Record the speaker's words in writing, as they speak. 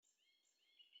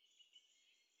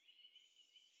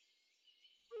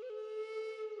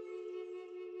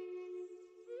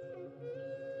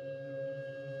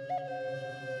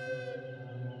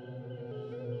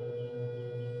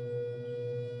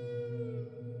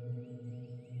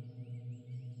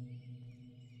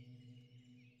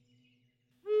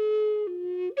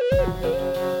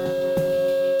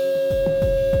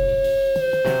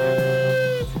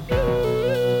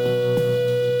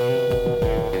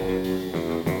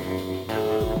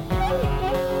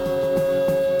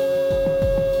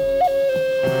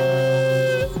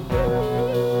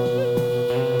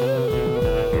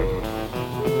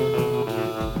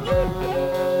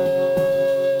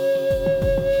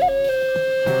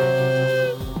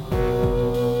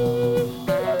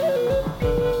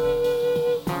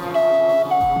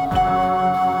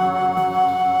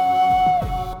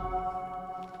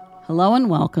and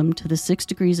welcome to the 6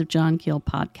 Degrees of John Keel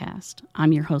podcast.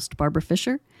 I'm your host, Barbara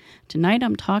Fisher. Tonight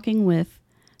I'm talking with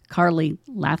Carly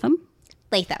Latham.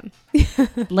 Latham.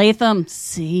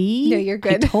 See? No, you're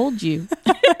good. I told you.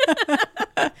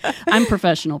 I'm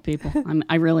professional, people.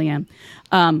 I really am.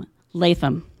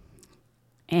 Latham.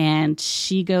 And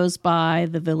she goes by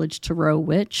the Village Tarot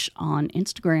Witch on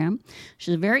Instagram.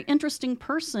 She's a very interesting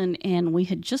person, and we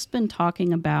had just been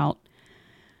talking about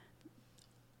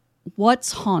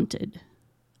what's haunted,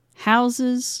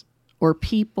 houses or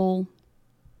people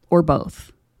or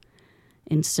both.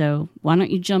 And so why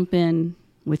don't you jump in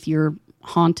with your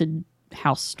haunted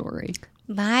house story?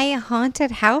 My haunted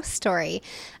house story.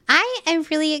 I am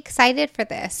really excited for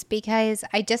this because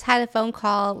I just had a phone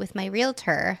call with my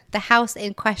realtor. The house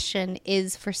in question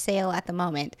is for sale at the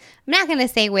moment. I'm not going to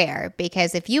say where,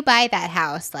 because if you buy that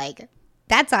house,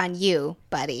 that's on you,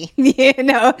 buddy.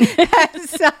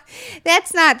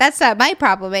 That's not my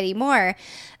problem anymore.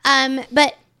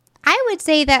 But I would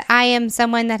say that I am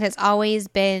someone that has always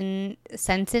been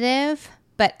sensitive,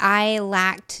 but I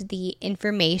lacked the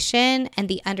information and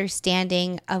the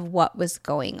understanding of what was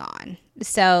going on.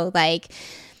 So I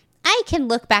can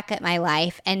look back at my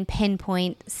life and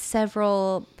pinpoint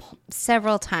several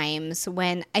times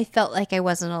when I felt like I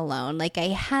wasn't alone. Like I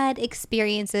had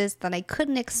experiences that I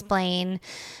couldn't explain,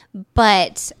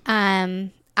 but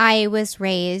I was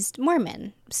raised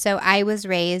Mormon. So I was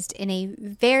raised in a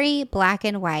very black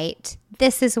and white,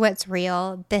 this is what's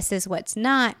real, this is what's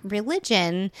not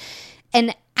religion.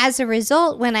 And as a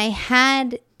result, when I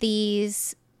had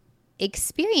these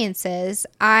experiences,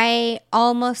 I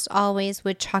almost always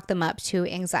would chalk them up to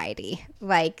anxiety.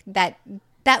 Like that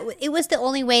it was the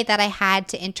only way that I had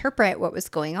to interpret what was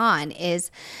going on is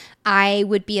I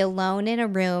would be alone in a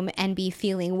room and be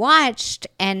feeling watched,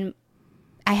 and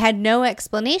I had no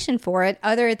explanation for it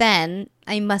other than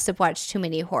I must have watched too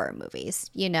many horror movies.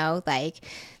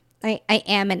 I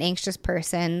am an anxious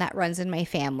person that runs in my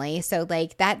family. So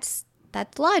that's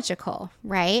logical,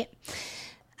 right?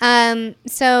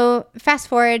 So fast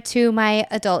forward to my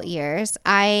adult years,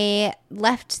 I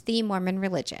left the Mormon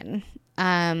religion,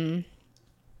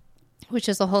 which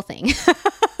is a whole thing.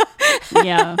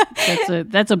 Yeah,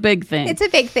 that's a big thing. It's a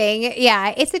big thing.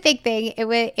 Yeah, it's a big thing.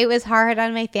 It was hard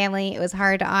on my family. It was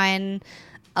hard on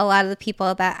a lot of the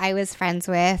people that I was friends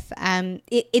with.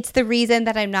 It's the reason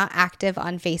that I'm not active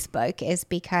on Facebook is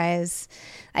because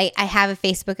I have a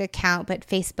Facebook account, but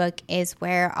Facebook is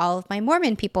where all of my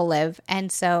Mormon people live.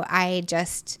 And so I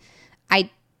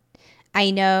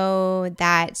know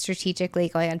that strategically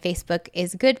going on Facebook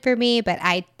is good for me, but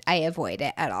I avoid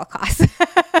it at all costs.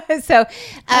 So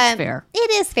that's fair.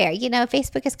 It is fair.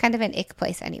 Facebook is kind of an ick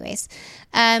place anyways.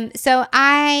 So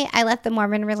I left the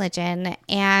Mormon religion,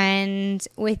 and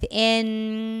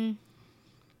within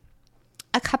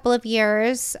a couple of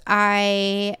years,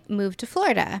 I moved to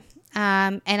Florida.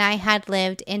 And I had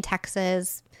lived in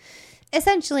Texas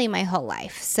essentially my whole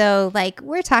life. So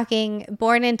we're talking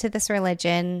born into this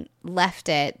religion, left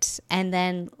it, and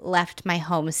then left my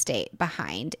home state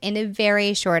behind in a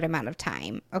very short amount of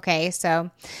time. Okay.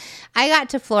 So I got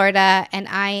to Florida and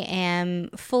I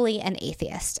am fully an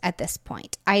atheist at this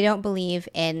point. I don't believe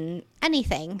in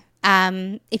anything.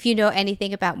 If you know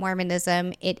anything about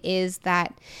Mormonism, it is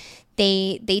that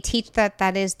they teach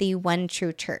that is the one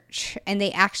true church, and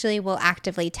they actually will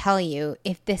actively tell you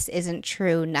if this isn't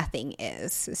true, nothing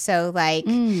is. So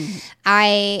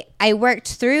I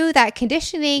worked through that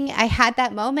conditioning. I had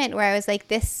that moment where I was like,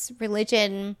 this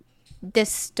religion, this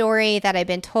story that I've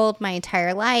been told my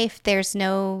entire life, there's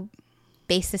no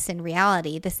basis in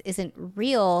reality. This isn't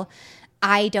real.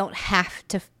 I don't have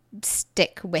to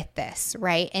stick with this,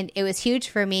 right? And it was huge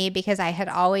for me because I had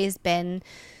always been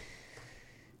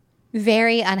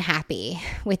very unhappy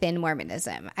within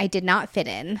Mormonism. I did not fit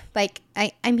in.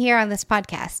 I'm here on this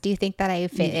podcast. Do you think that I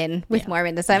fit in with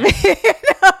Mormonism?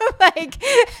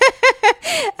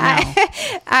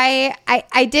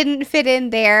 I didn't fit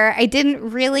in there. I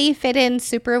didn't really fit in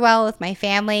super well with my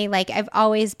family. I've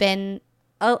always been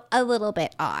a little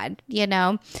bit odd,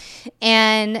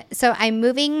 And so I'm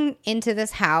moving into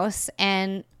this house,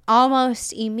 and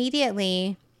almost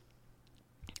immediately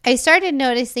I started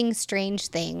noticing strange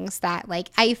things that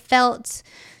I felt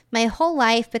my whole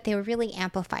life, but they were really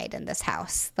amplified in this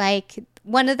house.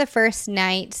 One of the first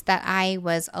nights that I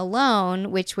was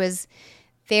alone, which was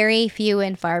very few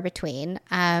and far between.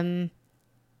 At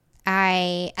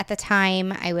the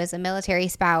time, I was a military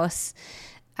spouse.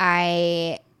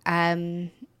 My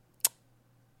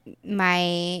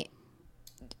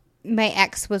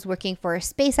ex was working for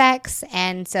SpaceX,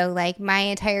 and so my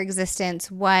entire existence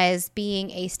was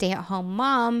being a stay-at-home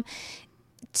mom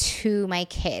to my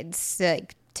kids,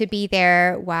 like to be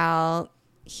there while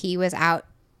he was out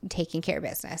taking care of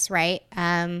business, right?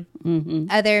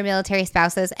 Other military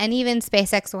spouses and even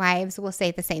SpaceX wives will say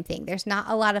the same thing. There's not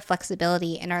a lot of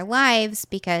flexibility in our lives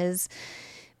because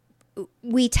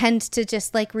we tend to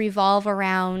just like revolve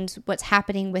around what's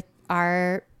happening with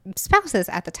our spouses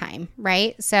at the time,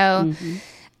 right? So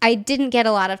I didn't get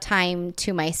a lot of time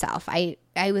to myself. I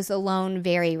was alone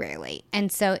very rarely.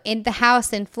 And so in the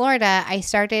house in Florida, I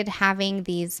started having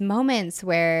these moments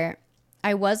where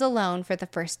I was alone for the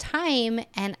first time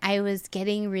and I was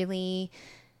getting really,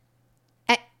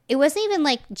 it wasn't even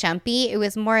like jumpy. It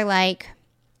was more like,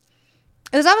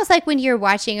 it was almost like when you're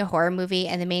watching a horror movie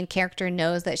and the main character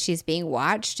knows that she's being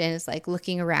watched and is like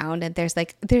looking around and there's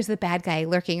the bad guy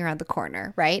lurking around the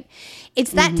corner, right?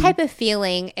 It's that type of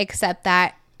feeling, except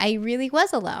that I really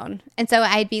was alone. And so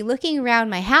I'd be looking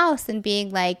around my house and being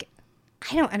like,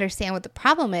 I don't understand what the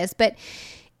problem is, but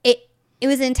it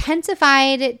was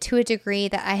intensified to a degree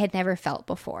that I had never felt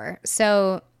before.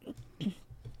 So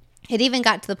it even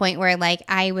got to the point where like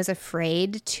I was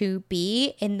afraid to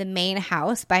be in the main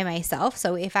house by myself.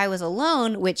 So if I was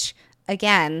alone, which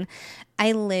again,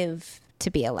 I live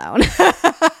to be alone.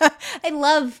 I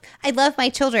love my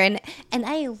children, and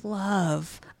I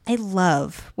love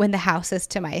when the house is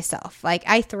to myself. Like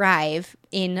I thrive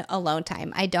in alone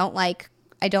time. I don't like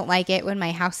it when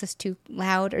my house is too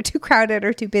loud or too crowded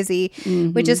or too busy,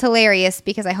 which is hilarious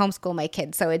because I homeschool my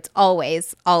kids. So it's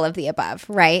always all of the above,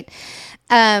 right?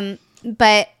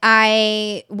 But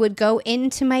I would go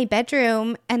into my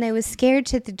bedroom and I was scared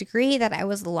to the degree that I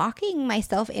was locking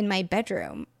myself in my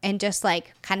bedroom and just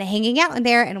like kind of hanging out in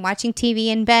there and watching TV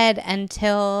in bed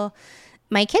until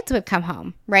my kids would come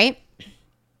home, right?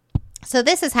 So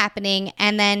this is happening,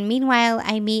 and then meanwhile,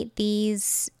 I meet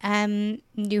these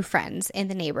new friends in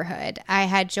the neighborhood. I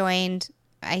had joined,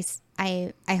 I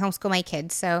homeschool my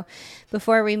kids, so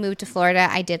before we moved to Florida,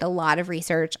 I did a lot of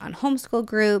research on homeschool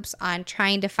groups, on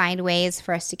trying to find ways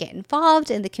for us to get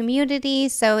involved in the community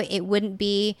so it wouldn't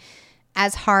be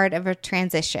as hard of a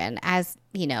transition as,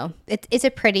 you know, it's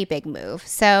a pretty big move.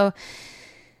 So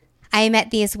I met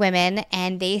these women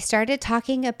and they started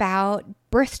talking about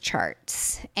birth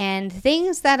charts and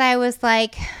things that I was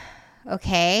like,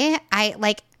 okay,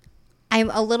 I'm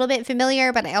a little bit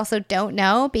familiar, but I also don't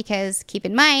know because keep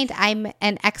in mind, I'm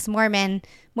an ex-Mormon.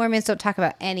 Mormons don't talk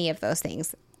about any of those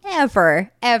things ever.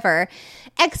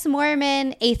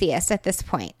 Ex-Mormon atheist at this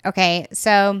point. Okay.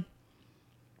 So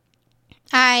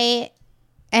I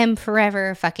am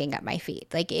forever fucking up my feet.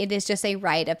 Like it is just a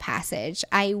rite of passage.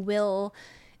 I will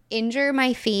injure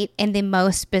my feet in the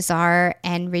most bizarre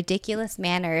and ridiculous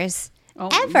manners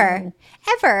ever.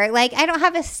 Like I don't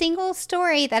have a single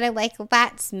story that I like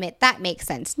that makes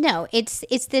sense. No, it's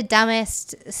the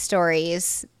dumbest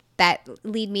stories that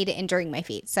lead me to injuring my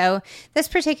feet. So this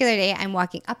particular day I'm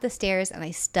walking up the stairs and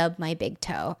I stub my big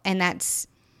toe, and that's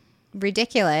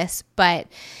ridiculous, but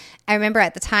I remember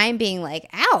at the time being like,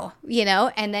 ow, you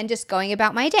know, and then just going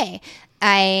about my day.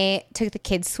 I took the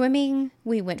kids swimming.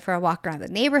 We went for a walk around the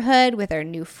neighborhood with our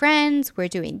new friends. We're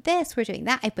doing this, we're doing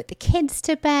that. I put the kids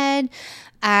to bed.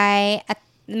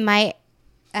 My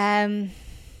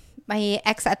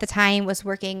ex at the time was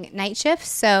working night shifts,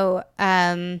 so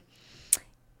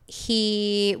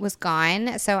he was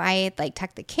gone. So I like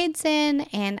tucked the kids in,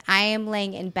 and I am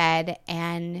laying in bed,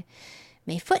 and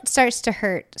my foot starts to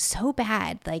hurt so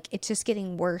bad. Like it's just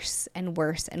getting worse and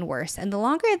worse and worse. And the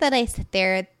longer that I sit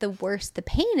there, the worse the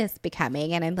pain is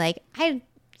becoming. And I'm like,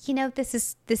 this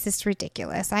is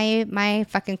ridiculous. My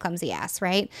fucking clumsy ass,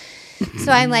 right?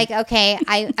 So I'm like, okay,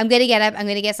 I'm going to get up. I'm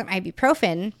going to get some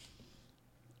ibuprofen.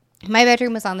 My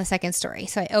bedroom was on the second story.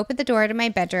 So I opened the door to my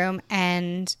bedroom,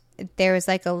 and there was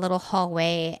like a little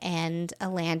hallway and a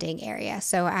landing area.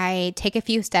 So I take a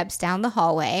few steps down the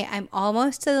hallway. I'm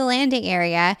almost to the landing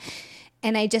area,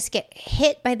 and I just get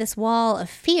hit by this wall of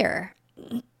fear.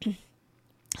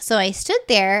 So I stood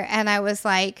there and I was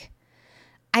like,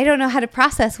 I don't know how to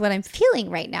process what I'm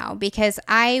feeling right now, because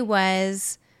I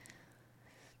was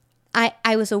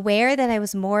aware that I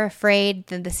was more afraid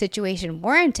than the situation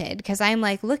warranted, because I'm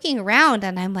like looking around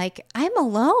and I'm like, I'm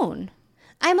alone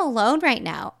right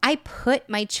now. I put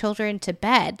my children to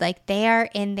bed. Like they are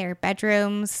in their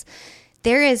bedrooms.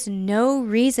 There is no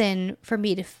reason for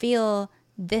me to feel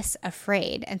this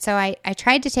afraid. And so I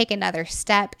tried to take another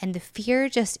step, and the fear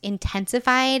just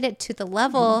intensified to the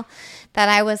level that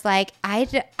I was like, I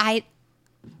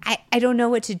don't know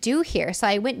what to do here. So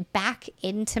I went back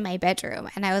into my bedroom,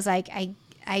 and I was like,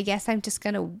 I guess I'm just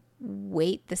going to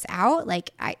wait this out.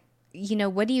 Like,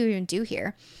 what do you even do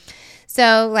here?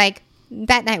 So like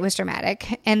that night was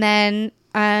dramatic. And then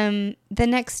the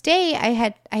next day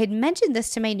I had mentioned this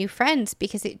to my new friends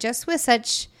because it just was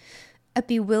such a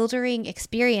bewildering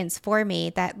experience for me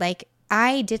that like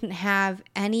I didn't have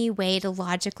any way to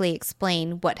logically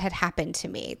explain what had happened to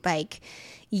me. Like,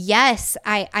 yes,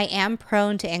 I am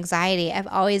prone to anxiety. I've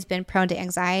always been prone to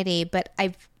anxiety, but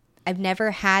I've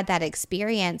never had that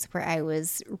experience where I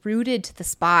was rooted to the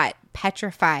spot,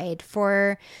 petrified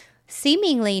for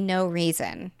seemingly no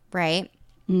reason, right?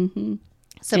 Mm-hmm.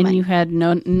 So you had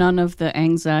none of the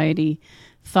anxiety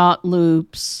thought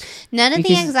loops. None of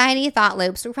the anxiety thought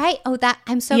loops, right? Oh,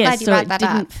 I'm so glad you brought that up.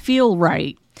 It didn't feel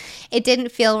right. It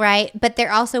didn't feel right, but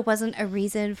there also wasn't a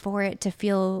reason for it to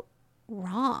feel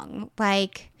wrong.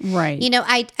 Like, right. You know,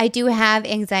 I do have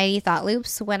anxiety thought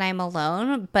loops when I'm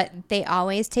alone, but they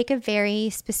always take a very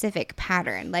specific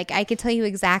pattern. Like, I could tell you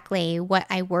exactly what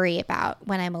I worry about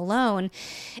when I'm alone.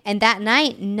 And that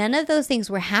night, none of those things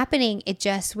were happening. It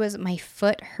just was my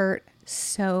foot hurt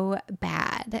so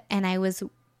bad. And I was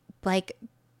like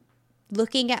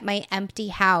looking at my empty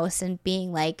house and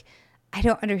being like, I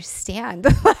don't understand.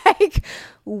 Like,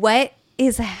 what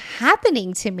is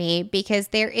happening to me? Because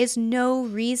there is no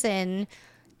reason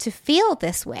to feel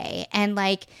this way. And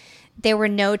like, there were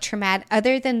no traumatic,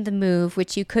 other than the move,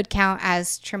 which you could count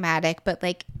as traumatic, but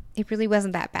like, it really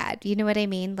wasn't that bad. You know what I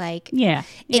mean? Like, yeah.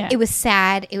 It was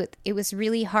sad. It was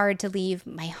really hard to leave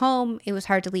my home. It was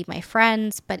hard to leave my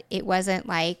friends, but it wasn't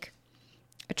like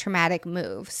a traumatic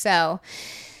move. So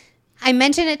I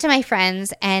mentioned it to my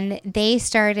friends and they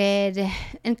started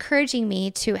encouraging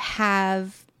me to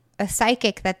have a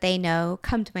psychic that they know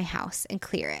come to my house and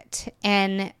clear it.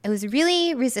 And I was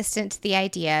really resistant to the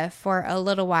idea for a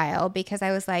little while because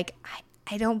I was like,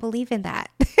 I don't believe in that.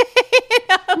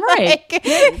 Right.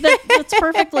 That's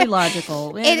perfectly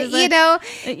logical. Yeah.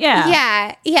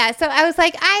 So I was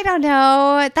like, I don't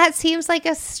know. That seems like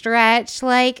a stretch.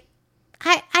 Like,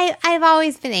 I've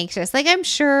always been anxious. Like, I'm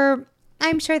sure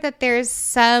that there's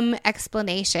some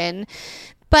explanation.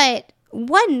 But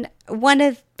one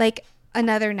of like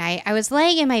another night, I was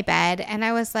laying in my bed and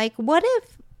I was like, what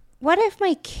if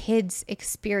my kids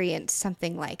experience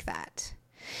something like that?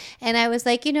 And I was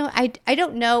like, I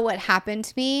don't know what happened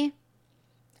to me.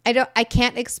 I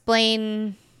can't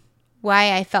explain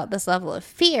why I felt this level of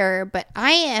fear, but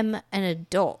I am an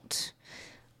adult.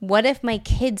 What if my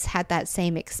kids had that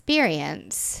same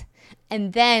experience?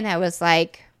 And then I was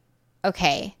like,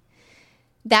 okay,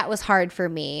 that was hard for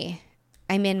me.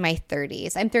 I'm in my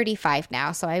 30s. I'm 35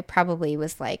 now, so I probably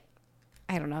was like,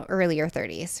 I don't know, earlier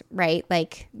 30s, right?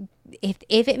 Like,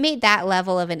 if it made that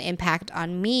level of an impact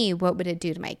on me, what would it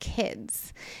do to my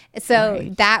kids? So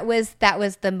right. that was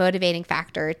the motivating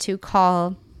factor to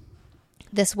call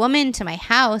this woman to my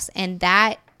house, and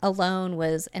that alone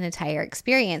was an entire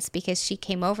experience because she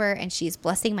came over and she's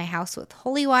blessing my house with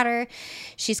holy water.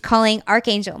 She's calling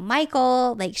Archangel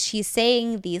Michael. Like, she's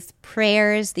saying these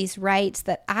prayers, these rites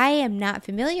that I am not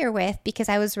familiar with because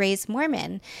I was raised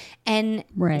Mormon. And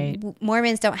right.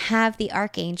 Mormons don't have the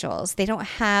archangels. They don't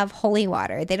have holy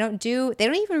water. They don't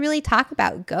even really talk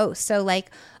about ghosts. So like,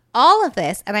 all of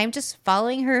this, and I'm just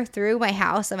following her through my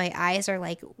house, and my eyes are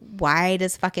like wide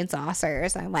as fucking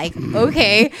saucers. I'm like,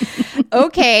 okay.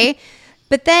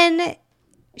 But then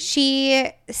she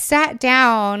sat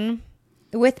down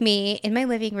with me in my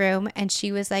living room, and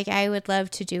she was like, I would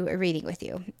love to do a reading with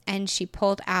you. And she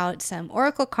pulled out some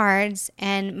oracle cards,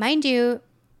 and mind you,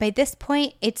 by this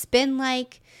point, it's been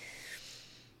like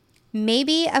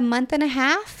maybe a month and a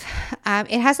half.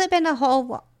 It hasn't been a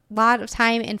whole lot of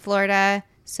time in Florida.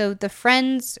 So the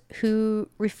friends who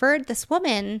referred this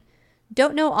woman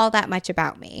don't know all that much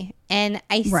about me. And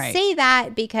I say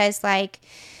that because like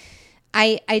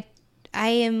I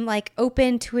am like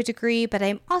open to a degree, but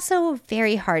I'm also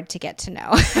very hard to get to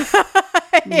know.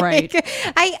 Right.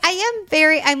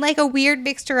 I'm like a weird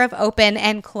mixture of open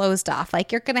and closed off.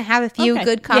 Like, you're going to have a few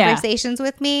good conversations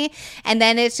with me, and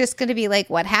then it's just going to be like,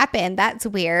 what happened? That's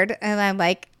weird. And I'm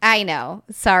like, I know,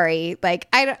 sorry. Like,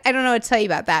 I don't know what to tell you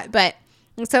about that. But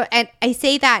so, and I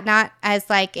say that not as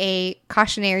like a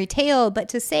cautionary tale, but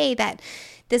to say that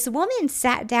this woman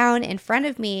sat down in front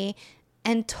of me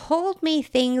and told me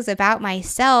things about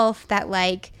myself that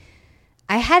like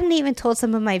I hadn't even told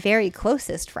some of my very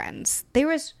closest friends. There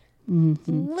was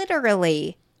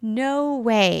literally no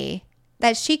way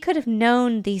that she could have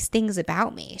known these things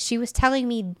about me. She was telling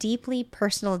me deeply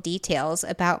personal details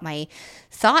about my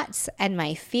thoughts and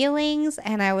my feelings,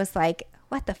 and I was like,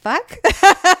 what the fuck?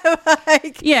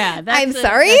 Like, yeah, I'm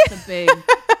sorry. That's a big.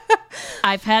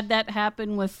 I've had that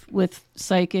happen with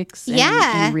psychics and,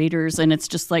 Yeah. and readers, and it's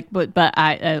just like, but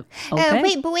I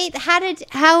okay. Wait. How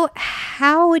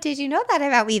did you know that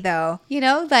about me though? You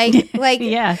know, like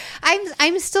Yeah.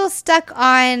 I'm still stuck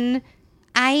on.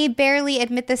 I barely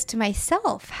admit this to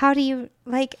myself. How do you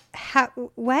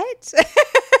what?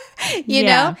 You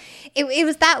Yeah. know, it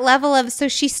was that level of, so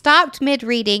she stopped mid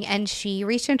reading and she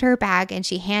reached into her bag and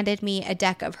she handed me a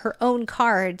deck of her own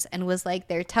cards and was like,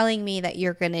 they're telling me that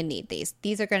you're going to need these.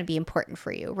 These are going to be important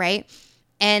for you. Right.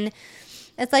 And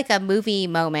it's like a movie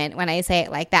moment when I say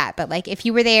it like that. But like, if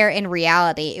you were there in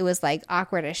reality, it was like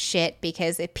awkward as shit,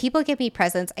 because if people give me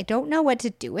presents, I don't know what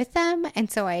to do with them.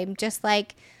 And so I'm just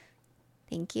like,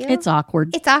 thank you. It's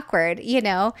awkward. It's awkward, you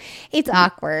know. It's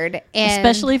awkward, and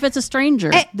Especially if it's a stranger.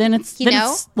 Then it's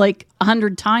like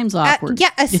 100 times awkward.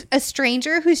 a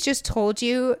stranger who's just told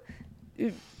you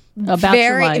About your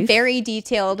very, life. very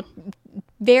detailed,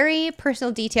 very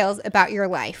personal details about your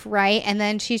life, right? And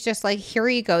then she's just like, "Here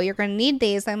you go. You're going to need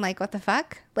these." I'm like, "What the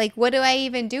fuck? Like, what do I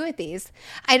even do with these?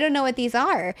 I don't know what these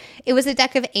are." It was a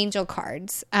deck of angel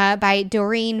cards by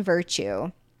Doreen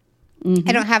Virtue. Mm-hmm.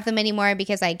 I don't have them anymore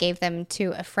because I gave them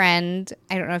to a friend.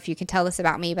 I don't know if you can tell this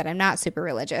about me, but I'm not super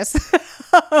religious.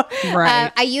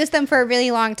 Right. I used them for a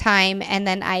really long time, and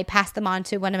then I passed them on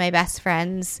to one of my best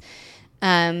friends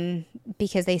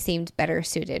because they seemed better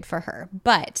suited for her.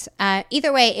 But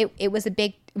either way, it was a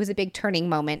big turning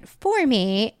moment for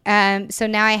me. So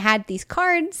now I had these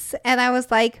cards, and I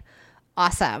was like,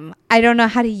 awesome. I don't know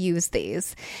how to use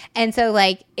these, and so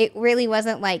like it really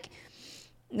wasn't like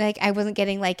I wasn't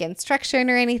getting like instruction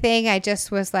or anything. I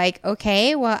just was like,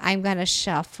 okay, well, I'm going to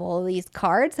shuffle these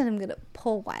cards and I'm going to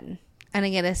pull one and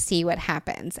I'm going to see what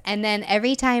happens. And then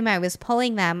every time I was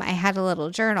pulling them, I had a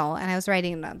little journal and I was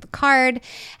writing on the card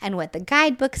and what the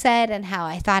guidebook said and how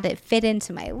I thought it fit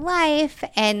into my life.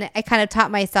 And I kind of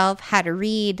taught myself how to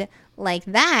read like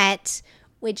that,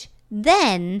 which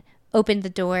then opened the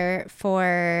door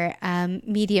for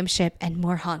mediumship and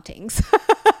more hauntings.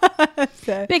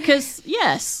 Because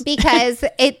yes. Because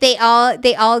they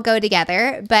all go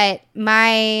together. But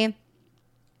my,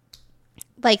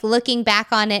 like, looking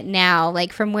back on it now,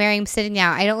 like from where I'm sitting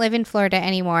now, I don't live in Florida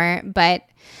anymore, but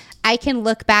I can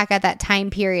look back at that time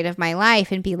period of my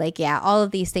life and be like, yeah, all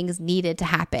of these things needed to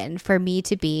happen for me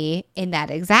to be in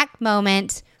that exact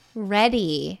moment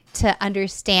ready to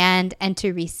understand and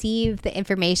to receive the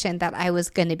information that I was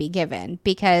going to be given.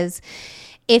 Because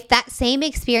if that same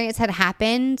experience had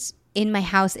happened in my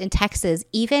house in Texas,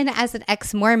 even as an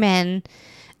ex-Mormon,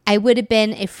 I would have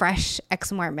been a fresh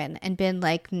ex-Mormon and been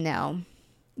like, no,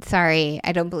 sorry,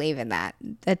 I don't believe in that.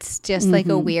 That's just like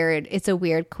it's a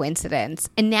weird coincidence.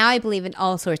 And now I believe in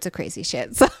all sorts of crazy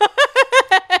shit. So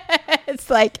it's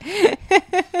like,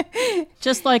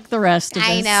 just like the rest of us.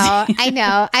 I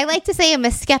know. I like to say I'm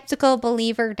a skeptical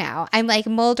believer now. I'm like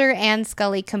Mulder and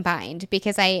Scully combined,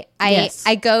 because I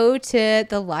go to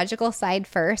the logical side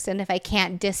first, and if I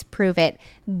can't disprove it,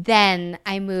 then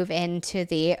I move into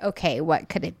the okay, what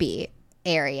could it be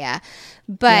area.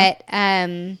 But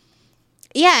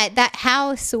yeah, that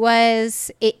house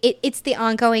was, it's the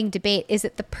ongoing debate. Is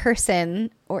it the person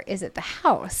or is it the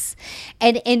house?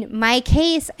 And in my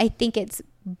case, I think it's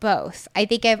both. I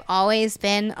think I've always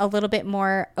been a little bit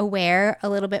more aware, a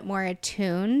little bit more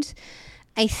attuned.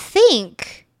 I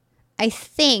think, I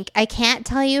can't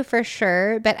tell you for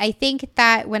sure, but I think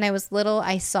that when I was little,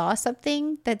 I saw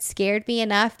something that scared me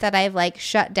enough that I've like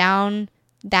shut down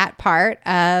that part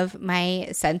of my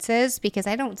senses, because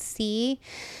I don't see.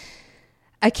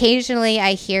 Occasionally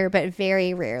I hear, but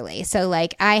very rarely. So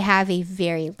like I have a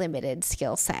very limited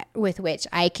skill set with which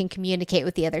I can communicate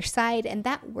with the other side, and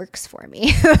that works for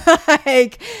me.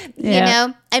 Like, you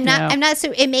know, I'm not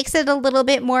so, it makes it a little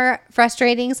bit more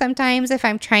frustrating sometimes if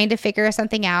I'm trying to figure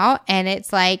something out and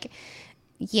it's like,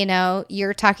 you know,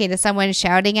 you're talking to someone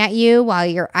shouting at you while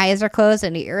your eyes are closed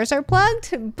and your ears are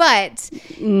plugged, but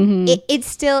it's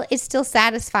still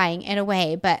satisfying in a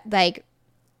way. But like,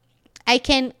 I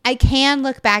can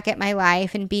look back at my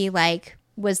life and be like,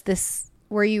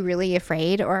 were you really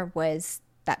afraid, or was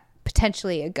that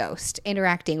potentially a ghost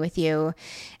interacting with you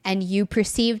and you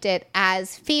perceived it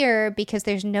as fear, because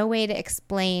there's no way to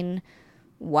explain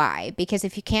why. Because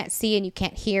if you can't see and you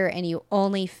can't hear and you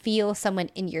only feel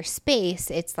someone in your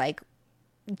space, it's like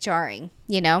jarring,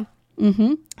 you know?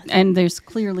 Mm-hmm. And there's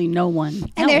clearly no one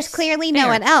else. And there's clearly no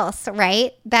one else,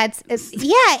 right?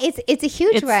 It's a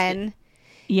huge one.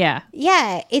 Yeah.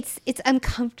 Yeah, it's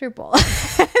uncomfortable.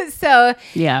 So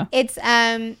yeah, it's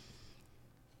I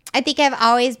think I've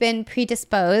always been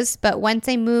predisposed, but once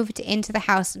I moved into the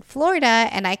house in Florida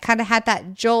and I kind of had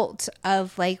that jolt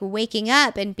of like waking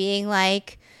up and being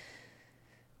like,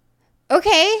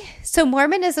 okay, so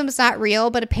Mormonism's not real,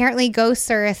 but apparently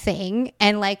ghosts are a thing.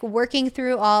 And like working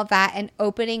through all of that and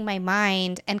opening my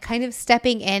mind and kind of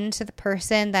stepping into the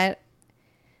person that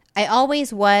I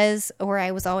always was, or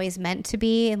I was always meant to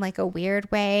be in like a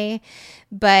weird way.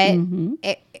 But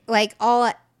it, like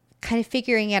all kind of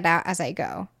figuring it out as I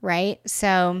go, right?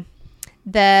 So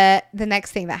the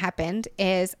next thing that happened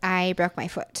is I broke my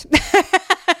foot.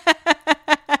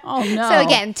 Oh no! So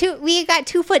again, we got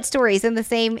 2 foot stories in the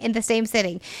same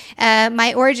sitting.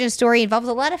 My origin story involves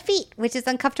a lot of feet, which is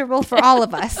uncomfortable for all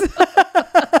of us.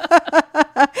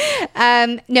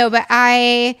 No, but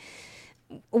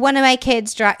one of my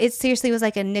kids dropped. It seriously was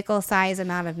like a nickel size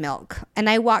amount of milk, and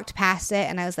I walked past it,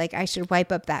 and I was like, I should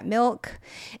wipe up that milk.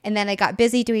 And then I got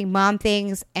busy doing mom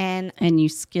things, and you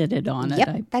skidded on it.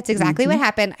 Yep, that's exactly what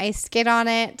happened. I skid on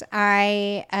it.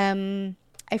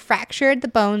 I fractured the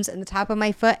bones in the top of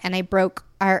my foot, and I broke,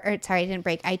 I didn't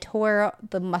break. I tore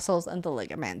the muscles and the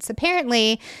ligaments.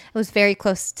 Apparently, I was very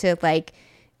close to like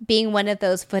being one of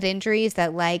those foot injuries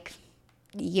that like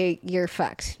you're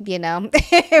fucked, you know?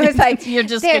 It was like you're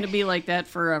just going to be like that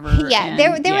forever. Yeah,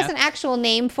 there was an actual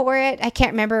name for it. I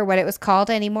can't remember what it was called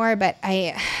anymore, but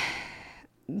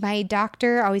my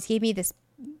doctor always gave me this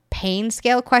pain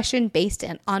scale question based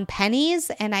on pennies,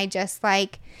 and I just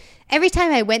like every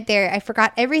time I went there, I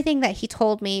forgot everything that he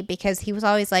told me because he was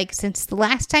always like, since the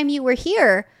last time you were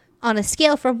here, on a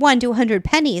scale from 1 to 100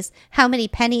 pennies, how many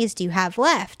pennies do you have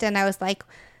left? And I was like,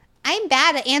 I'm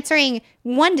bad at answering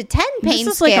 1 to 10 pain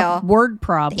this is scale. Like a word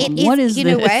problem. What is this?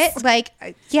 You know what? Like,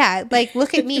 yeah, like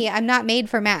look at me. I'm not made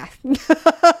for math.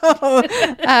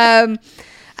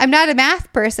 I'm not a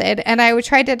math person. And I would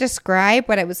try to describe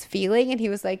what I was feeling. And he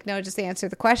was like, no, just answer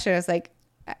the question. I was like,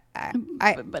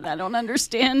 but I don't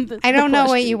understand. I don't know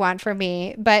what you want from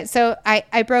me. But so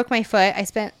I broke my foot. I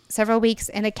spent several weeks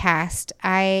in a cast.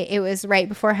 It was right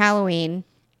before Halloween.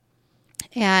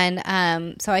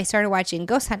 And so I started watching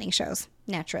ghost hunting shows,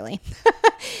 naturally.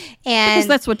 And because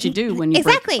that's what you do when you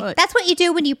exactly break your foot. That's what you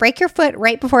do when you break your foot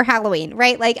right before Halloween,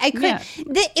 right? Like I could. Yeah.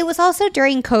 It was also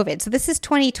during COVID, so this is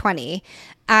 2020.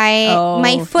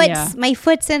 My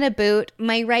foot's in a boot,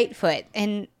 my right foot,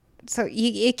 and so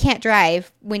you can't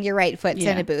drive when your right foot's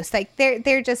in a boot. Like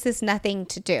there just is nothing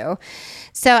to do.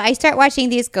 So I start watching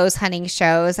these ghost hunting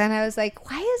shows, and I was like,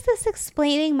 why is this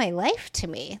explaining my life to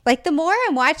me? Like the more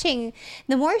I'm watching,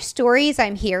 the more stories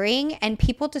I'm hearing, and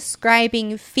people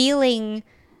describing feeling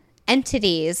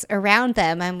entities around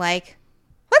them. I'm like,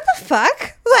 what the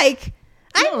fuck? Like,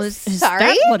 I'm sorry.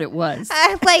 Is that what it was?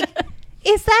 Like,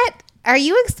 are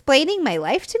you explaining my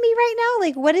life to me right now?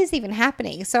 Like, what is even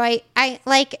happening? So I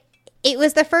like, it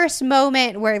was the first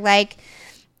moment where like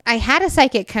I had a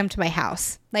psychic come to my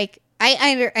house. Like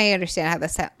I understand how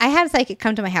this sounds. I had a psychic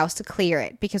come to my house to clear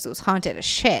it because it was haunted as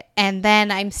shit. And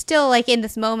then I'm still like in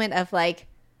this moment of like,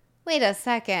 wait a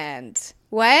second,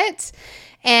 what?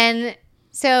 And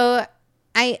so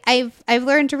I've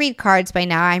learned to read cards by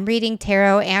now. I'm reading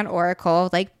tarot and oracle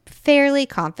like fairly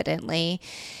confidently.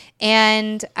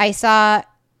 And I saw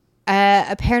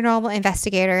a paranormal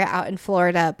investigator out in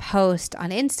Florida post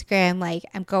on Instagram, like,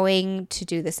 I'm going to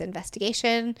do this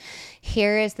investigation.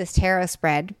 Here is this tarot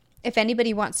spread. If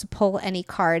anybody wants to pull any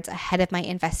cards ahead of my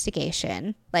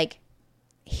investigation, like,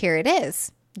 here it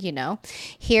is, you know,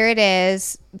 here it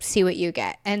is, see what you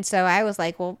get. And so I was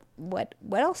like, well, what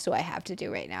else do I have to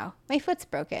do right now? My foot's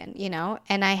broken, you know,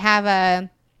 and I have a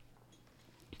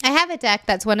deck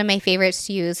that's one of my favorites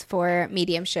to use for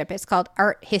mediumship. It's called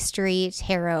Art History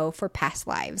Tarot for Past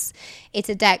Lives. It's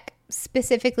a deck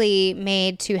specifically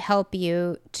made to help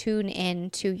you tune in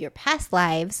to your past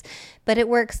lives, but it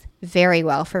works very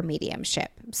well for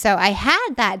mediumship. So I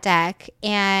had that deck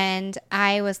and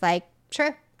I was like,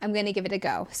 sure, I'm going to give it a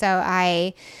go. So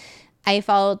I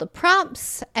followed the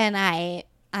prompts and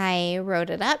I wrote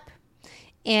it up.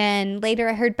 And later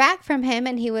I heard back from him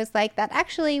and he was like, that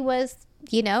actually was,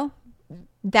 you know,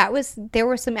 there was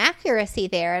some accuracy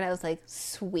there. And I was like,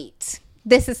 sweet.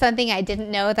 This is something I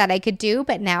didn't know that I could do,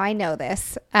 but now I know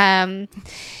this. And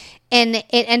it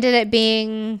ended up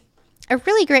being a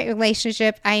really great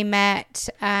relationship. I met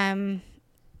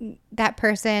that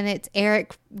person. It's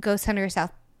Eric, Ghost Hunter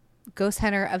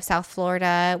of South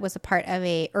Florida, is a part of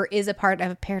a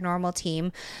paranormal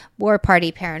team, War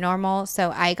Party Paranormal.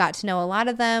 So I got to know a lot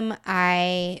of them.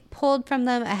 I pulled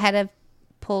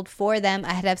for them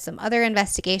ahead of some other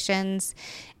investigations,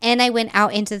 and I went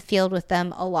out into the field with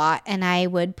them a lot, and I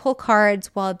would pull cards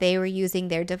while they were using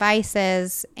their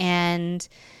devices, and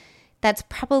that's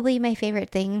probably my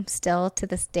favorite thing still to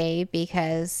this day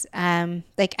because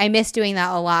like I miss doing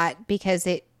that a lot because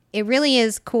it really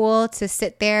is cool to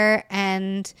sit there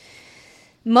and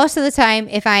most of the time,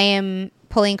 if I am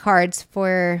pulling cards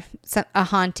for a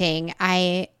haunting,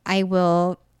 I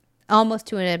will almost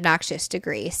to an obnoxious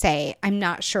degree say, I'm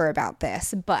not sure about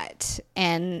this, but,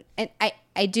 and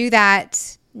I do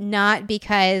that not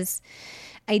because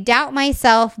I doubt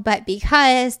myself, but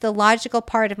because the logical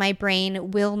part of my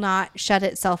brain will not shut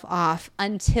itself off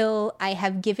until I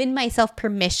have given myself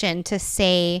permission to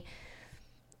say,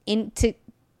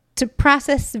 to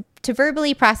process, to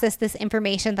verbally process this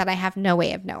information that I have no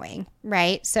way of knowing,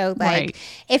 right? So like,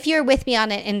 if you're with me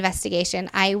on an investigation,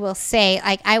 I will say,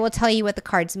 like, I will tell you what the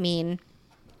cards mean,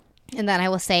 and then I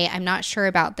will say, I'm not sure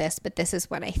about this, but this is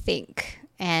what I think.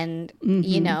 And,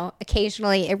 you know,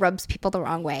 occasionally it rubs people the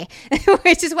wrong way,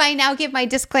 which is why I now give my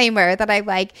disclaimer that I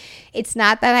like, it's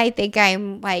not that I think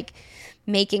I'm like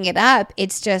making it up.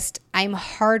 It's just I'm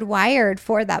hardwired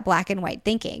for that black and white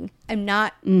thinking. I'm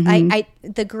not,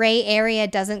 the gray area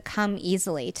doesn't come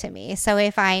easily to me. So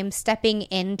if I'm stepping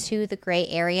into the gray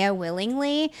area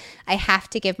willingly, I have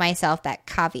to give myself that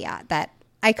caveat that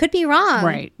I could be wrong.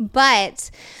 Right.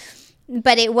 But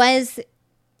it was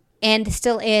and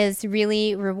still is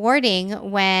really rewarding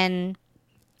when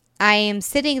I am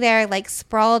sitting there like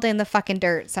sprawled in the fucking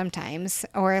dirt sometimes,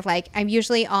 or like I'm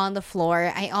usually on the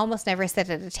floor. I almost never sit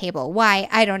at a table. Why?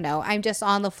 I don't know. I'm just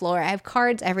on the floor. I have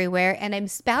cards everywhere and I'm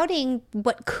spouting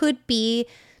what could be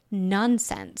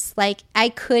nonsense. Like I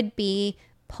could be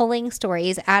pulling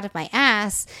stories out of my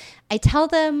ass. I tell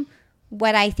them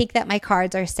what I think that my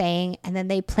cards are saying, and then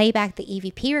they play back the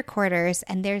EVP recorders,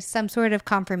 and there's some sort of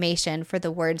confirmation for the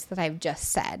words that I've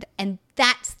just said. And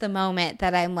that's the moment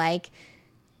that I'm like,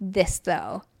 this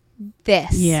though.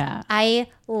 This. Yeah. I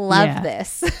love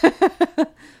this.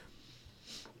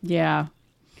 Yeah.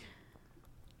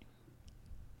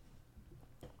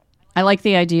 I like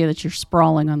the idea that you're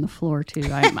sprawling on the floor too.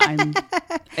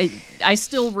 I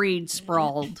still read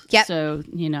sprawled. Yep. So,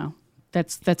 you know,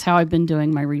 that's how I've been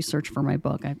doing my research for my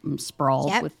book. I'm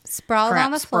sprawled with sprawled crap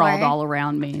on the floor. sprawled all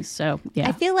around me. So, yeah.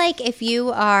 I feel like if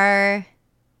you are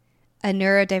a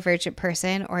neurodivergent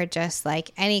person or just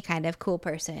like any kind of cool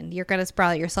person, you're going to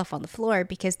sprawl yourself on the floor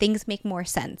because things make more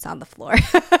sense on the floor.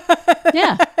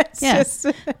 Yeah. Yeah.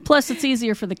 Plus, it's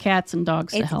easier for the cats and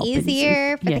dogs to help. It's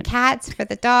easier for the cats, for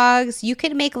the dogs. You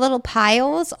can make little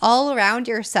piles all around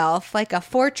yourself, like a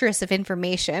fortress of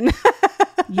information.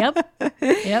 Yep.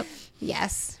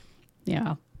 Yes.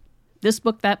 Yeah. This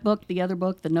book, that book, the other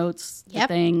book, the notes, the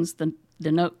things, the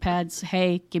notepads.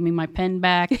 Hey, give me my pen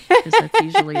back. Because that's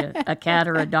usually a cat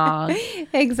or a dog.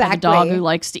 Exactly. A dog who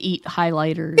likes to eat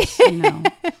highlighters, you know.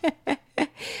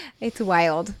 It's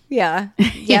wild. Yeah.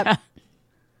 Yep. Yeah.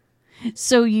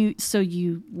 So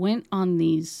you went on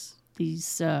these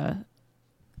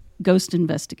ghost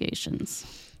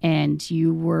investigations, and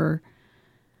you were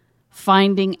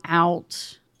finding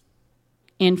out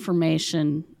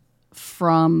information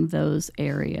from those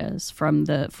areas, from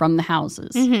the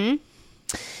houses. Mm-hmm.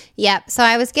 Yep. So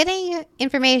I was getting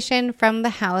information from the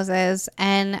houses,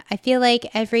 and I feel like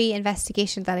every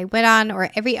investigation that I went on or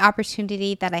every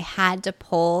opportunity that I had to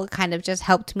pull kind of just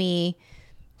helped me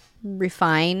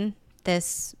refine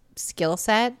this skill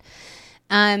set.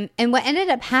 And what ended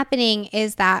up happening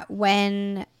is that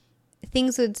when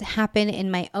things would happen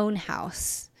in my own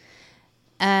house,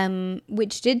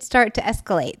 which did start to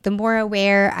escalate, the more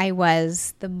aware I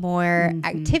was, the more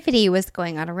activity was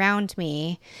going on around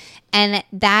me. And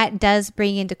that does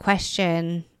bring into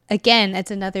question, again,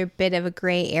 it's another bit of a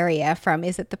gray area from,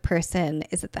 is it the person?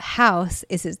 Is it the house?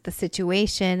 Is it the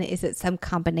situation? Is it some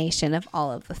combination of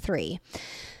all of the three?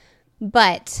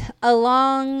 But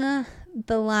along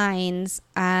the lines,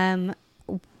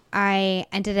 I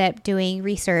ended up doing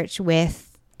research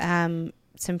with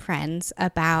some friends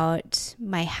about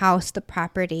my house, the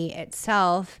property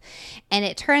itself. And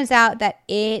it turns out that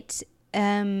it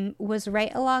was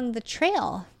right along the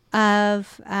trail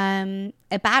of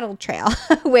a battle trail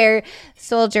where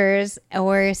soldiers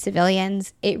or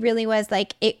civilians, it really was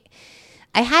like it.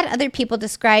 I had other people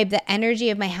describe the energy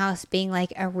of my house being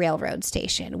like a railroad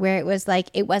station, where it was like,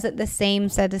 it wasn't the same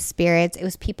set of spirits. It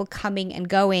was people coming and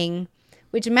going,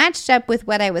 which matched up with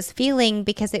what I was feeling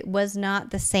because it was not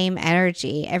the same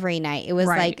energy every night. It was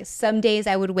like some days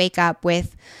I would wake up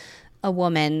with a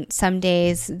woman, some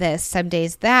days this, some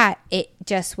days that. It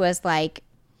just was like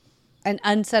an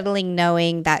unsettling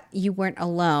knowing that you weren't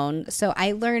alone. So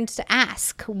I learned to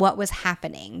ask what was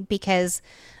happening, because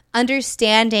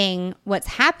understanding what's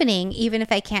happening, even if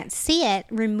I can't see it,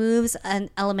 removes an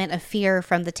element of fear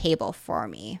from the table for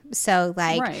me. So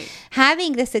like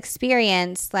having this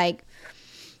experience, like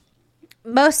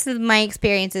most of my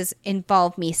experiences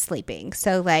involve me sleeping.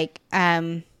 So like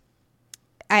I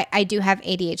I do have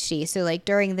ADHD. So like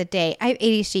during the day, I have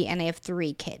ADHD and I have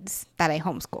 3 kids that I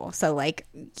homeschool. So like,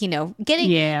 getting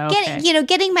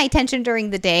my attention during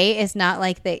the day is not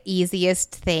like the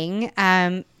easiest thing.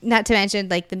 Not to mention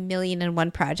like the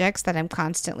 1,000,001 projects that I'm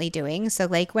constantly doing. So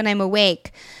like when I'm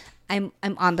awake, I'm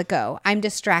on the go. I'm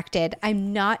distracted.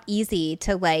 I'm not easy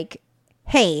to like,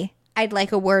 hey, I'd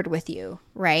like a word with you,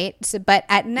 right? So, but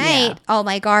at night, all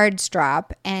my guards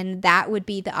drop, and that would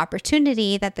be the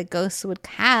opportunity that the ghosts would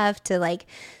have to like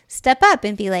step up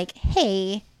and be like,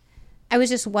 hey, I was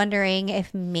just wondering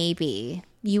if maybe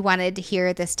you wanted to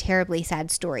hear this terribly sad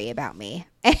story about me.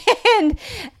 And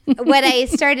what I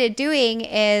started doing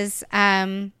is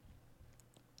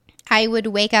I would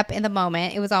wake up in the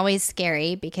moment. It was always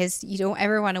scary because you don't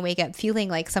ever want to wake up feeling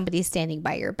like somebody's standing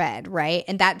by your bed, right?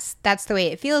 And that's the way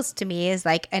it feels to me, is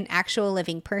like an actual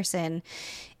living person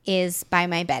is by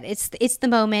my bed. It's the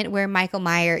moment where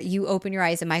you open your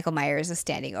eyes and Michael Myers is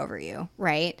standing over you,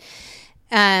 right?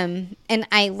 And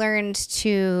I learned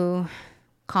to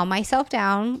calm myself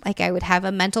down. Like I would have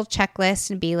a mental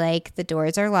checklist and be like, the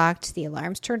doors are locked, the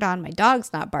alarm's turned on, my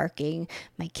dog's not barking,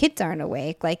 my kids aren't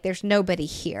awake, like there's nobody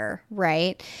here,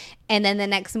 right? And then the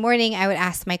next morning I would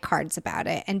ask my cards about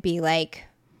it and be like,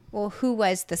 well, who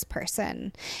was this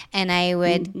person? And I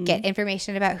would get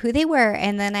information about who they were,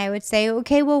 and then I would say,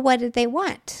 okay, well, what did they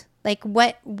want? Like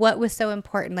what was so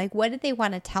important? Like what did they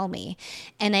want to tell me?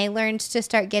 And I learned to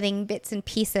start getting bits and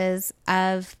pieces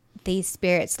of these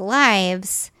spirits'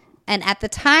 lives. And at the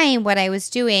time, what I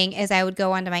was doing is I would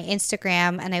go onto my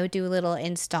Instagram and I would do little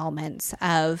installments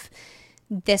of,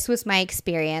 this was my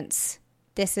experience,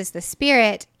 this is the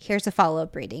spirit, here's a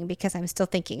follow-up reading, because I'm still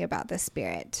thinking about this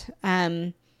spirit.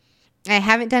 I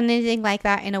haven't done anything like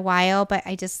that in a while, but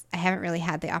I haven't really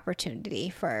had the opportunity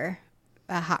for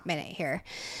a hot minute here.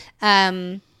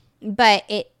 But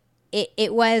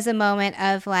it was a moment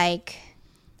of like,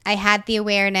 I had the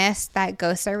awareness that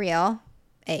ghosts are real.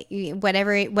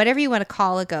 Whatever you want to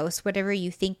call a ghost, whatever you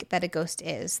think that a ghost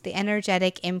is, the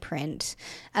energetic imprint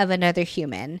of another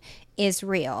human is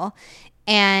real.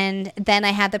 And then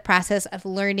I had the process of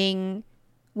learning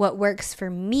what works for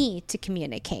me to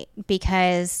communicate,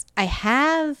 because I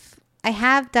have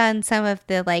done some of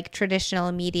the like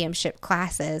traditional mediumship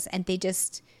classes, and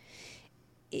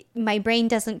my brain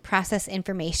doesn't process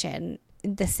information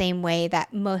the same way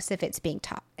that most of it's being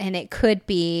taught. And it could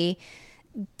be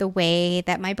the way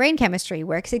that my brain chemistry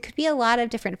works. It could be a lot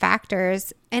of different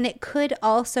factors. And it could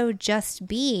also just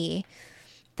be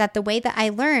that the way that I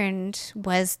learned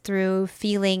was through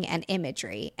feeling and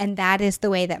imagery. And that is the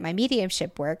way that my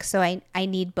mediumship works. So I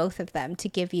need both of them to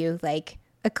give you like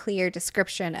a clear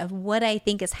description of what I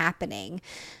think is happening.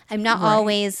 I'm not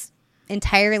always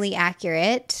entirely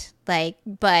accurate, but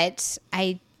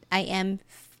I am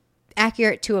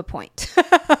accurate to a point.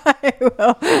 I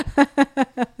will.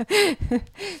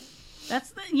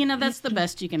 That's the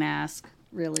best you can ask,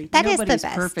 really. That is the Nobody's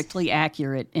best. Perfectly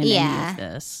accurate in any of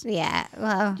this. Yeah.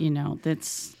 Well,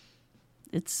 that's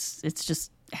it's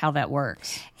just how that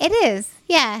works. it is.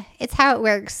 Yeah, it's how it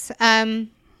works.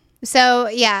 So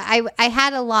yeah, I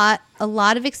had a lot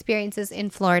of experiences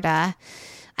in Florida.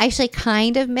 I actually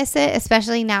kind of miss it,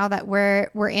 especially now that we're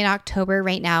in October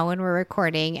right now when we're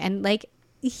recording, and like,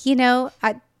 there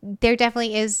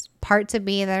definitely is parts of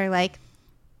me that are like,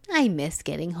 I miss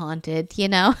getting haunted,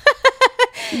 Yeah.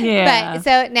 But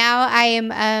so now I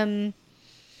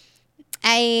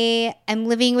am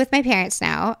living with my parents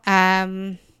now.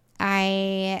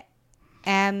 I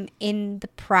am in the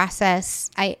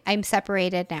process. I'm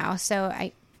separated now, so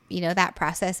that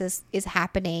process is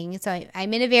happening. So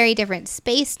I'm in a very different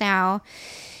space now,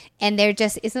 and there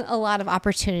just isn't a lot of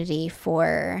opportunity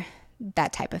for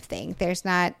that type of thing. There's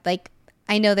not like,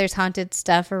 I know there's haunted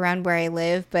stuff around where I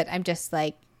live, but I'm just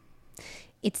like,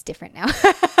 it's different now.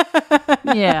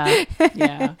 Yeah.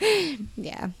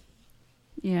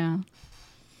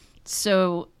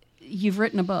 So you've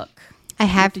written a book. I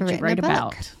have What did you write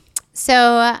about?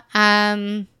 So,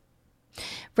 right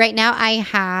now I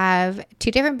have 2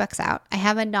 different books out. I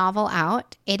have a novel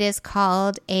out. It is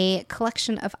called A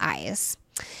Collection of Eyes.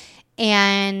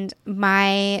 And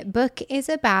my book is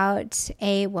about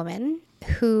a woman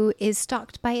who is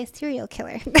stalked by a serial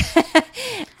killer.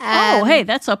 Hey,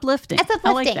 that's uplifting. It's uplifting.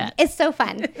 I like that. It's so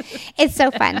fun. It's so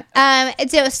fun.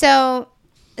 So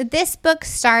this book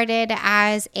started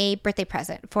as a birthday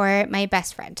present for my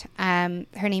best friend.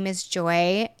 Her name is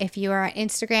Joy. If you are on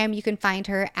Instagram, you can find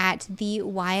her at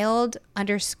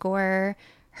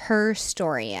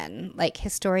thewild_herstory, like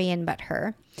historian, but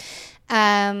her.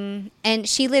 And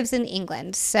she lives in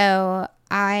England. So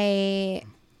I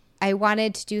I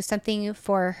wanted to do something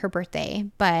for her birthday,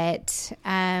 but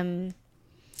I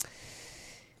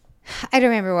don't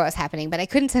remember what was happening, but I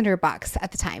couldn't send her a box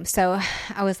at the time. So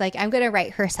I was like, I'm going to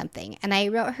write her something. And I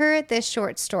wrote her this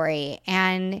short story.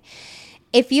 And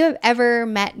if you have ever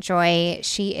met Joy,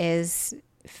 she is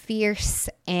fierce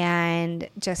and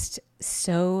just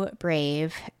so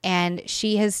brave. And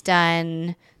she has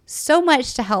done so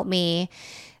much to help me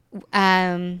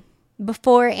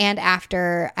before and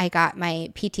after I got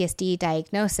my PTSD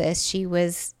diagnosis. She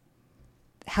was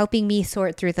helping me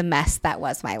sort through the mess that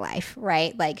was my life,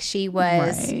 right? Like she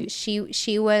was, Right.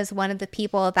 she was one of the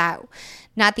people that,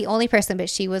 not the only person, but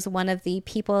she was one of the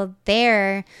people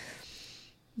there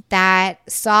that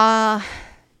saw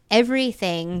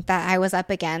everything that I was up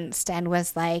against and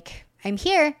was like, I'm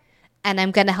here and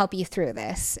I'm going to help you through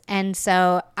this. And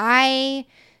so I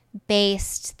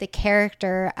based the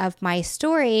character of my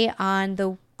story on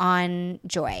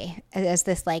Joy as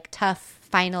this like tough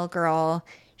final girl.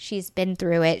 She's been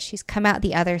through it. She's come out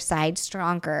the other side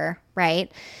stronger,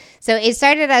 right? So it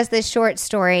started as this short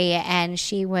story, and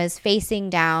she was facing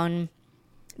down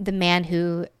the man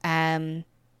who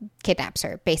kidnaps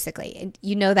her, basically. And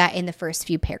you know that in the first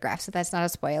few paragraphs, so that's not a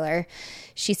spoiler.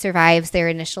 She survives their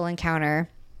initial encounter.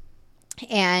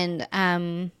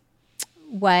 And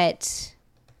what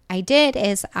I did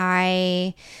is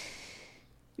I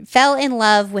fell in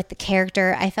love with the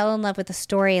character. I fell in love with the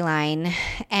storyline.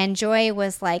 And Joy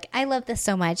was like, I love this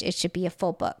so much, it should be a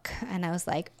full book. And I was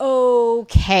like,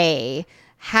 okay,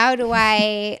 how do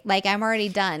I, like, I'm already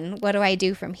done. What do I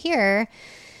do from here?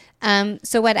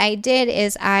 So what I did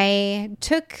is I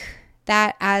took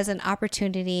that as an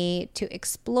opportunity to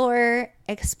explore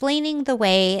explaining the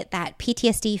way that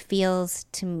PTSD feels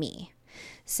to me.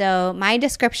 So my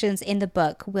descriptions in the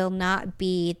book will not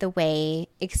be the way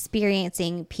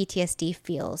experiencing PTSD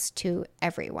feels to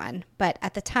everyone. But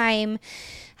at the time,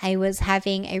 I was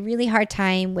having a really hard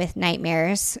time with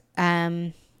nightmares.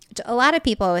 A lot of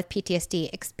people with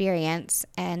PTSD experience.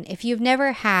 And if you've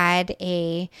never had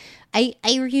I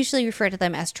usually refer to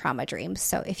them as trauma dreams.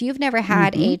 So if you've never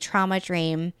had a trauma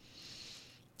dream,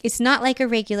 it's not like a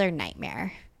regular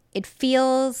nightmare. It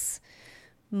feels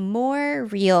more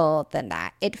real than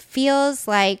that. It feels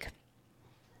like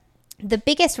the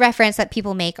biggest reference that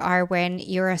people make are when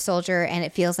you're a soldier and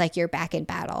it feels like you're back in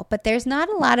battle. But there's not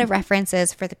a lot of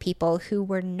references for the people who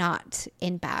were not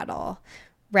in battle,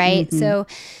 right? Mm-hmm. So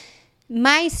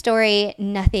my story,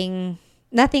 nothing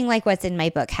like what's in my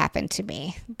book happened to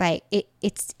me. Like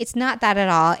it's not that at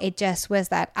all. It just was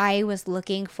that I was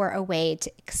looking for a way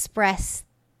to express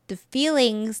the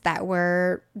feelings that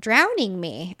were drowning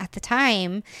me at the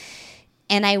time.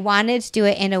 And I wanted to do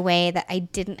it in a way that I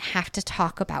didn't have to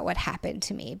talk about what happened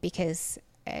to me, because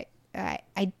I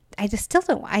just still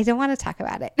don't want to talk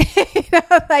about it. If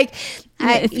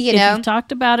you've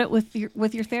talked about it with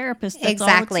your therapist, that's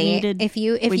exactly. all it's needed. If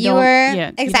you exactly, you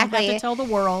don't have to tell the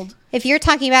world. If you're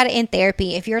talking about it in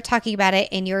therapy, if you're talking about it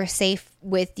and you're safe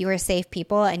with your safe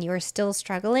people and you're still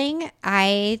struggling,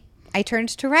 I turned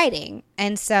to writing.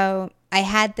 And so I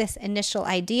had this initial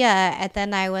idea, and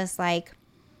then I was like,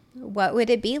 what would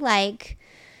it be like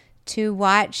to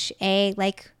watch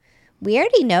we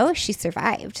already know she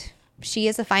survived. She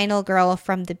is a final girl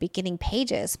from the beginning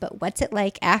pages, but what's it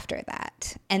like after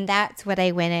that? And that's what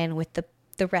I went in with the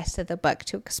rest of the book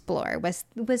to explore was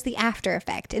the after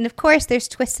effect. And of course there's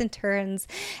twists and turns,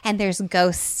 and there's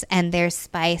ghosts, and there's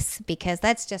spice, because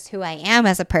that's just who I am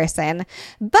as a person.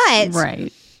 But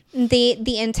right.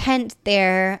 The intent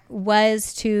there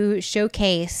was to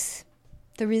showcase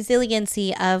the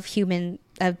resiliency of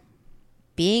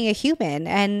being a human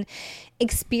and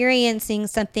experiencing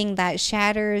something that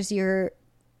shatters your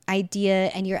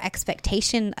idea and your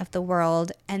expectation of the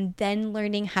world, and then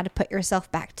learning how to put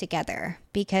yourself back together.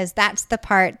 Because that's the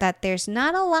part that there's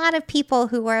not a lot of people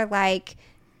who are like,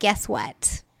 guess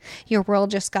what? Your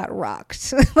world just got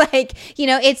rocked.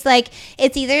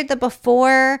 It's either the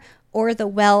before or the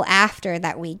well after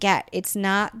that we get. It's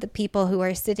not the people who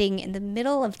are sitting in the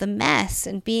middle of the mess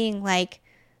and being like,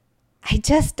 I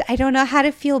don't know how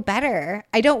to feel better.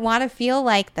 I don't want to feel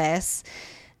like this.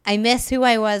 I miss who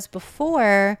I was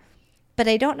before, but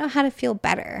I don't know how to feel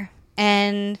better.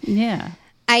 And yeah,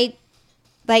 I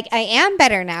am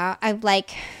better now. I'm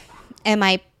like, am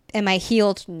I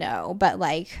healed? No, but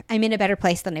I'm in a better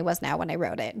place than I was now when I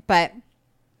wrote it. But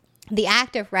the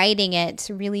act of writing it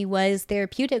really was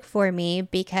therapeutic for me,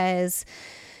 because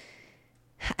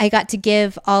I got to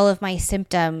give all of my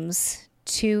symptoms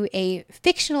to a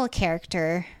fictional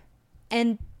character,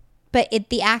 but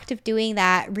the act of doing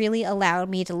that really allowed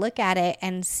me to look at it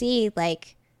and see,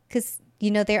 because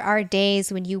you know, there are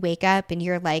days when you wake up and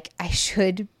you're like, I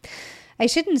shouldn't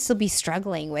still be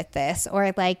struggling with this.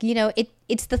 Or like, you know,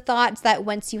 it's the thoughts that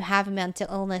once you have a mental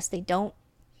illness, they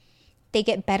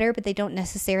get better, but they don't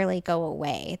necessarily go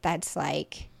away. That's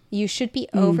like, you should be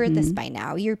over this by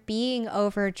now. You're being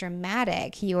over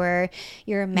dramatic. You're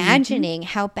imagining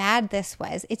how bad this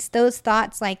was. It's those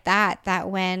thoughts like that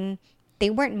when they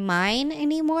weren't mine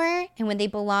anymore, and when they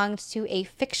belonged to a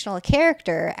fictional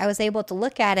character, I was able to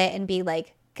look at it and be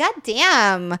like, God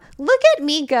damn, look at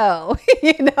me go.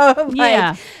 You know,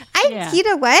 like, you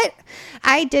know what?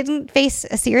 I didn't face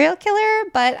a serial killer,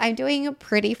 but I'm doing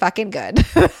pretty fucking good.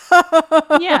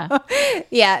 Yeah.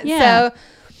 So,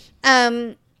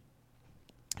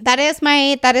 that is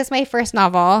my first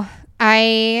novel.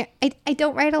 I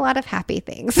don't write a lot of happy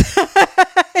things.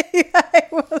 I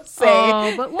will say.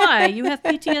 Oh, but why? You have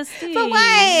PTSD. But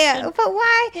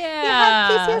why? Yeah.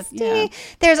 You have PTSD. Yeah.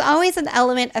 There's always an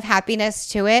element of happiness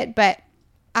to it, but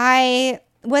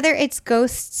whether it's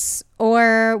ghosts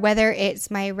or whether it's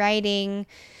my writing,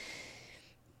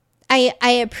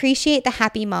 I appreciate the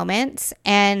happy moments,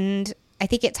 and I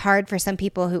think it's hard for some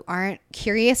people who aren't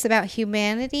curious about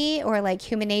humanity or like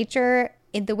human nature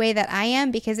in the way that I am,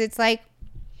 because it's like,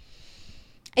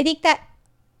 I think that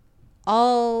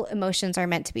all emotions are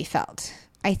meant to be felt.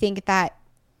 I think that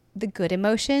the good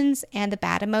emotions and the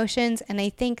bad emotions, and I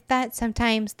think that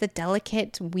sometimes the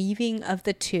delicate weaving of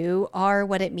the two are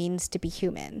what it means to be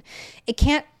human. It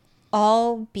can't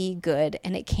all be good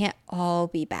and it can't all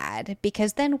be bad,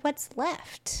 because then what's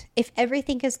left? If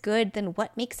everything is good, then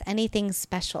what makes anything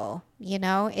special? You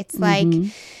know, it's like,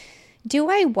 do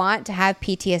I want to have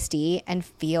PTSD and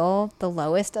feel the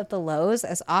lowest of the lows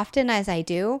as often as I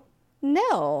do?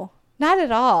 No, not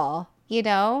at all, you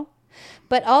know?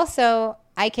 But also,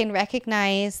 I can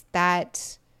recognize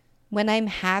that when I'm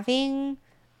having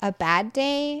a bad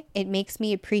day, it makes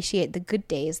me appreciate the good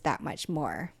days that much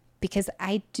more, because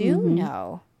I do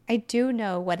know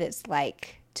what it's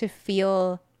like to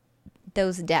feel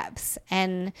those depths.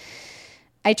 And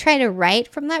I try to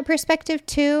write from that perspective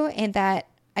too, and that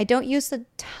I don't use a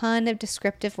ton of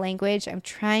descriptive language. I'm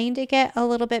trying to get a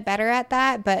little bit better at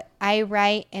that, but I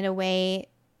write in a way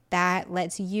that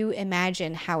lets you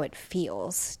imagine how it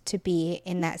feels to be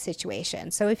in that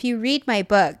situation. So if you read my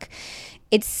book,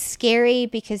 it's scary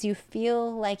because you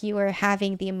feel like you are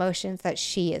having the emotions that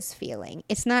she is feeling.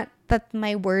 It's not that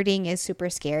my wording is super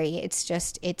scary. It's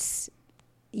just,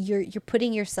 you're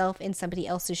putting yourself in somebody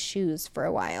else's shoes for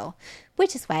a while,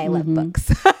 which is why I love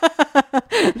books.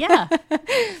 Yeah.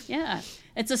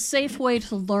 It's a safe way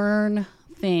to learn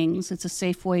things. It's a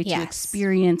safe way to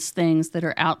experience things that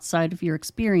are outside of your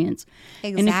experience.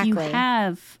 Exactly. And if you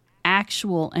have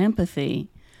actual empathy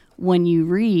when you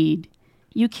read,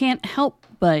 you can't help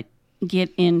but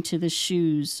get into the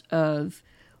shoes of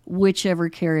whichever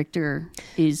character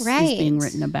is being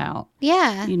written about.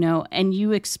 Yeah. You know, and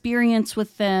you experience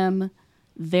with them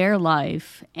their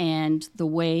life and the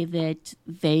way that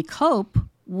they cope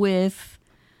with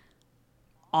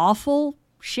awful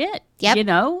shit. Yep. You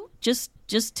know, just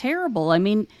terrible. I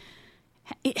mean,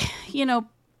 you know,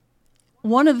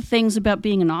 one of the things about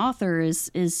being an author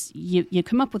is you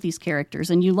come up with these characters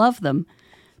and you love them,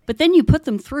 but then you put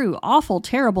them through awful,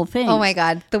 terrible things. Oh my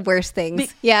God, the worst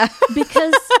things. Yeah.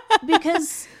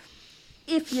 because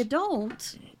if you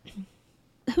don't,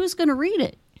 who's going to read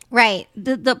it? Right.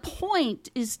 The point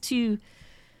is to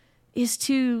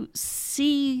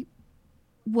see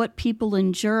what people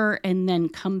endure and then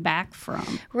come back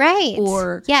from. Right.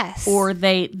 Or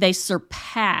they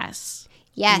surpass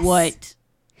what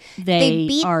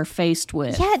they are faced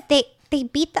with. Yeah, they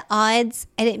beat the odds,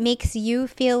 and it makes you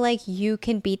feel like you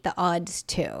can beat the odds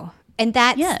too. And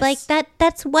that's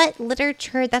that's what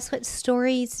literature, that's what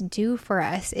stories do for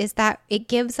us, is that it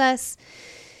gives us,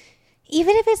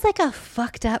 even if it's like a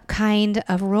fucked up kind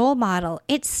of role model,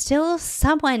 it's still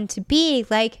someone to be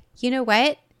like, you know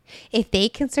what? If they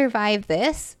can survive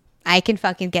this, I can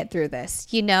fucking get through this.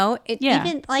 You know, it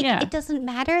doesn't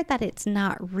matter that it's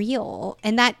not real.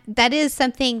 And that is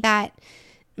something that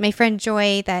my friend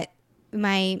Joy, that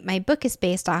my book is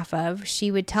based off of,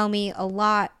 she would tell me a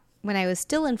lot when I was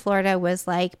still in Florida, was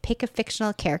like, pick a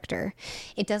fictional character.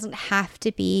 It doesn't have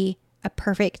to be a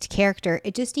perfect character.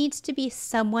 It just needs to be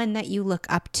someone that you look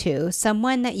up to,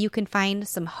 someone that you can find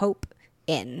some hope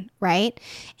in, right?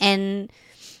 And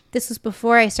this was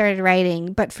before I started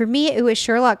writing, but for me, it was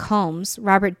Sherlock Holmes,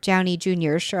 Robert Downey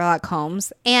Jr.'s Sherlock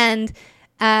Holmes, and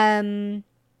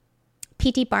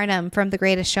P.T. Barnum from The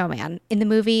Greatest Showman. In the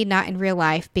movie, not in real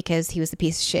life, because he was a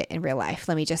piece of shit in real life,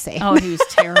 let me just say. Oh, he was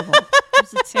terrible.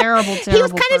 was a terrible, terrible. He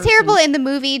was kind of person. terrible in the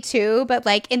movie too, but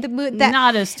like in the movie,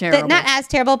 Not as terrible. not as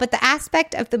terrible. But the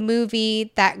aspect of the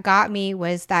movie that got me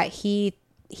was that he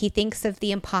thinks of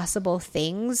the impossible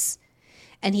things,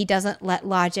 and he doesn't let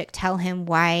logic tell him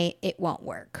why it won't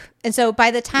work. And so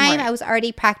by the time Right. I was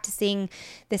already practicing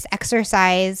this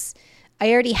exercise,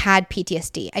 I already had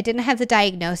PTSD. I didn't have the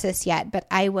diagnosis yet, but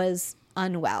I was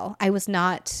unwell. I was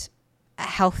not a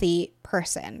healthy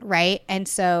person, right? And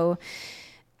so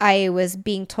I was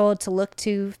being told to look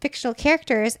to fictional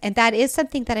characters, and that is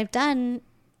something that I've done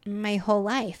my whole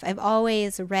life. I've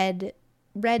always read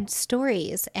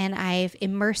stories, and I've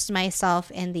immersed myself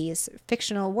in these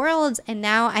fictional worlds, and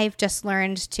now I've just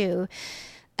learned to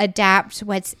adapt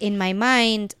what's in my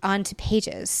mind onto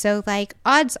pages. So like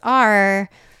odds are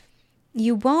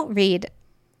you won't read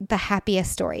the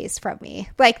happiest stories from me.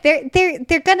 Like they're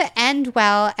going to end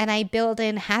well, and I build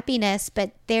in happiness,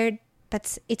 but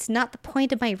it's not the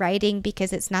point of my writing,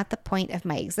 because it's not the point of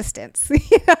my existence.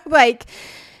 You know, like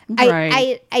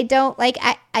Right. I don't like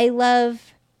I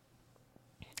love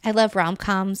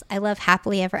rom-coms. I love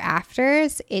happily ever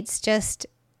afters. It's just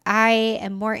I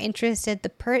am more interested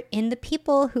in the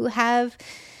people who have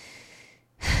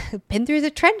been through the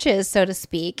trenches, so to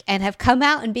speak, and have come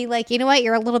out and be like, you know what,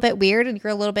 you're a little bit weird and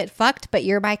you're a little bit fucked, but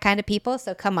you're my kind of people,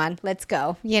 so come on, let's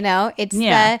go. You know, it's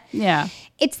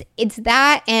it's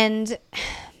that. And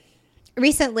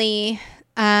recently,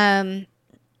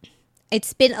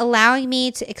 it's been allowing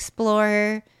me to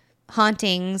explore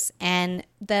hauntings and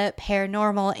the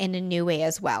paranormal in a new way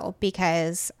as well,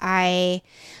 because I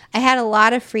had a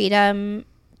lot of freedom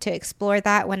to explore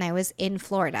that when I was in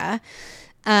Florida.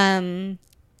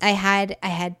 I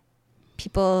had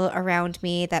people around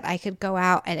me that I could go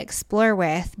out and explore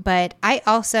with, but I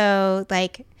also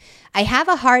I have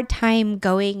a hard time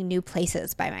going new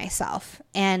places by myself,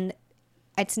 and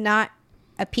it's not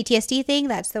a PTSD thing.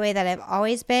 That's the way that I've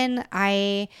always been.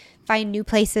 I find new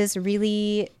places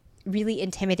really, really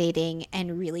intimidating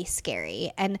and really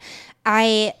scary. And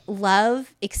I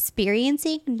love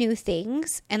experiencing new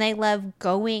things, and I love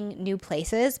going new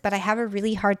places, but I have a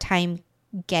really hard time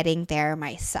getting there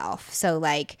myself. So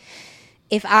like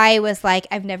if I was like,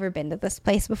 I've never been to this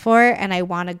place before and I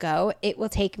want to go, it will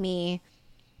take me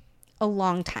a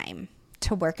long time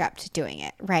to work up to doing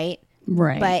it, right?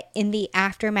 Right. But in the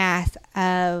aftermath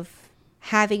of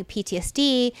having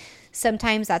PTSD,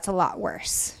 sometimes that's a lot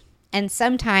worse. And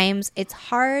sometimes it's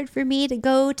hard for me to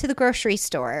go to the grocery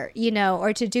store, you know,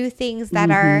 or to do things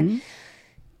that are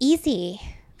easy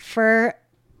for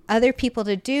other people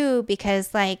to do,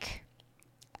 because like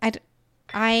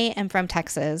I am from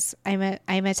Texas. I'm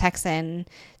a Texan.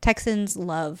 Texans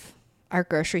love our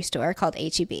grocery store called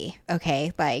H-E-B.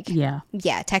 Okay. Like, yeah,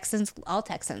 all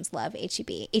Texans love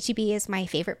H-E-B. H-E-B is my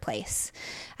favorite place.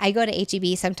 I go to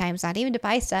H-E-B sometimes, not even to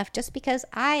buy stuff, just because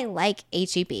I like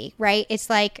H-E-B, right? It's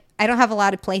like, I don't have a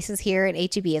lot of places here, and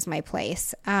H-E-B is my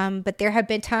place. But there have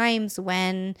been times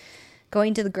when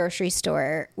going to the grocery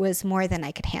store was more than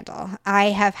I could handle.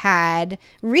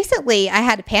 Recently I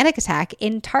had a panic attack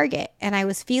in Target, and I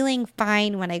was feeling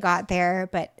fine when I got there,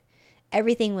 but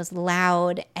everything was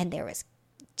loud and there was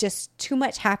just too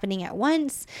much happening at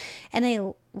once.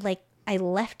 And I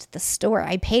left the store.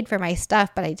 I paid for my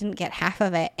stuff, but I didn't get half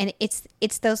of it. And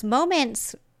it's those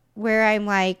moments where I'm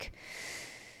like,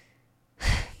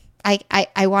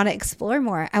 I want to explore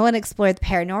more. I want to explore the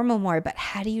paranormal more, but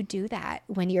how do you do that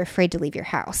when you're afraid to leave your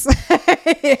house?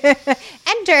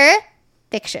 Enter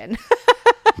fiction.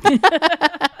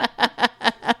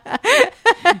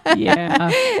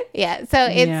 Yeah. So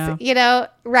it's, you know,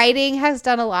 writing has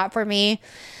done a lot for me.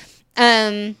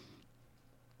 On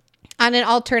an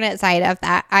alternate side of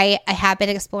that, I have been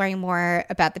exploring more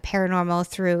about the paranormal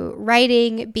through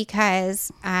writing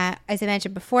because, as I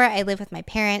mentioned before, I live with my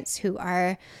parents, who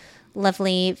are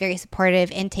lovely, very supportive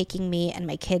in taking me and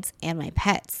my kids and my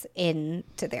pets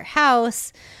into their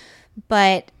house.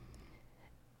 But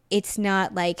it's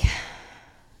not like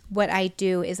what I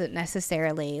do isn't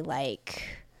necessarily like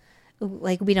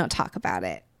we don't talk about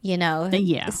it, you know?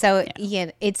 Yeah. So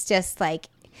yeah, it's just like,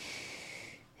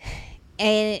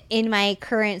 in my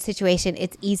current situation,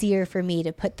 it's easier for me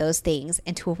to put those things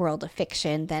into a world of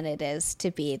fiction than it is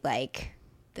to be like,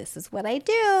 this is what I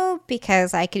do,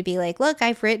 because I could be like, look,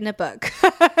 I've written a book.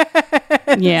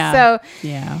 Yeah. So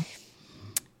yeah,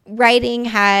 writing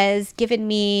has given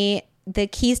me the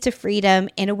keys to freedom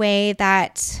in a way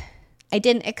that I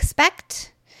didn't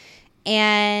expect,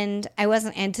 and I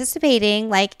wasn't anticipating.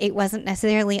 Like, it wasn't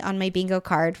necessarily on my bingo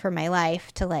card for my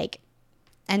life to like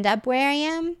end up where I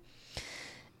am.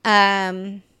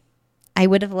 I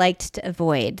would have liked to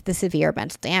avoid the severe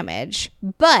mental damage,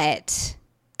 but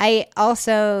I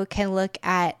also can look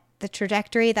at the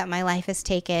trajectory that my life has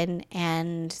taken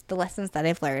and the lessons that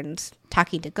I've learned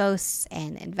talking to ghosts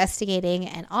and investigating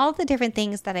and all the different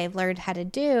things that I've learned how to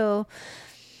do.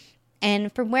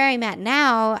 And from where I'm at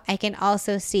now, I can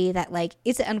also see that, like,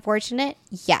 is it unfortunate?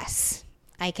 Yes.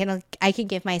 I can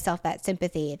give myself that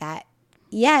sympathy that,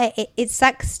 yeah, it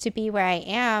sucks to be where I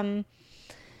am,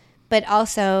 but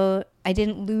also I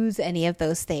didn't lose any of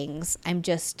those things. I'm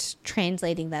just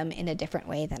translating them in a different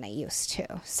way than I used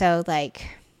to. So, like,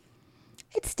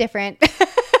 it's different.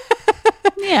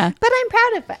 Yeah. But I'm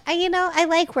proud of it. I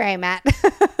like where I'm at.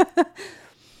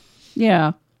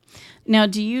 Yeah. Now,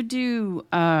 do you do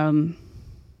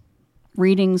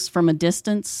readings from a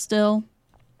distance still?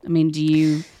 I mean, do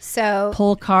you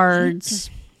pull cards,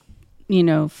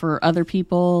 for other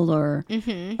people or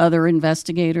other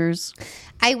investigators?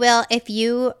 I will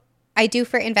I do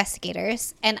for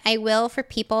investigators, and I will for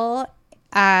people.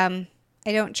 I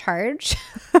don't charge,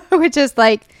 which is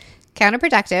like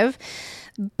counterproductive.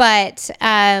 But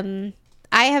I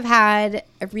have had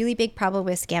a really big problem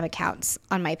with scam accounts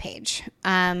on my page.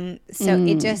 So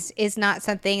it just is not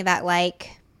something that,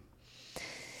 like,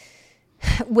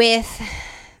 with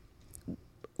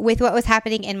what was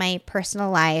happening in my personal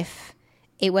life,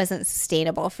 it wasn't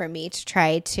sustainable for me to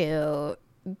try to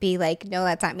be like, no,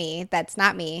 that's not me. That's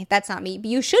not me. That's not me.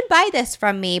 You should buy this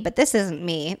from me, but this isn't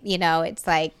me. It's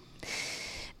like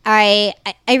I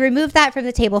removed that from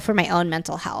the table for my own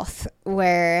mental health,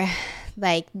 where,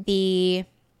 like, the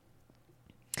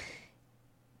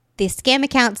scam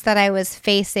accounts that I was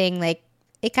facing, like,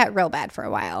 it got real bad for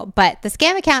a while. But the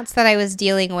scam accounts that I was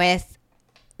dealing with,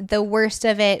 the worst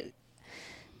of it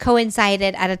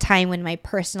coincided at a time when my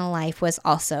personal life was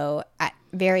also at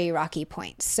very rocky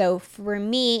points. So for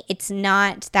me, it's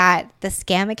not that the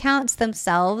scam accounts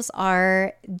themselves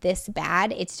are this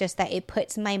bad. It's just that it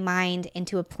puts my mind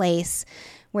into a place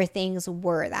where things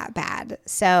were that bad.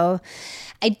 So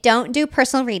I don't do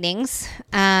personal readings.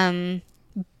 I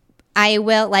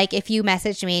will, like, if you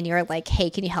message me and you're like,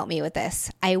 hey, can you help me with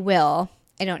this? I will.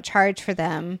 I don't charge for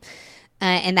them.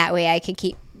 And that way I can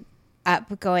keep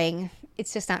up going.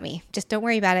 It's just not me. Just don't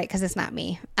worry about it because it's not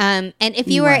me. And if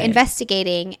you are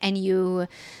investigating and you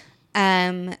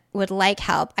would like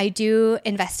help, I do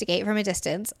investigate from a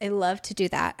distance. I love to do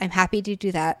that. I'm happy to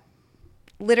do that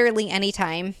literally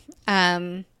anytime.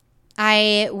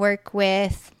 I work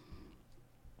with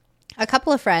a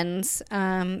couple of friends,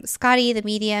 Scotty the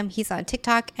medium, he's on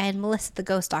TikTok, and Melissa the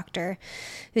ghost doctor,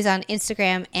 who's on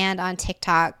Instagram and on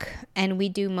TikTok, and we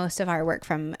do most of our work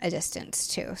from a distance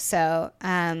too. So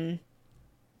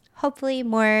hopefully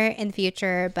more in the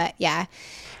future, but yeah,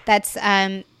 that's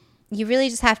you really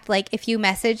just have to, like, if you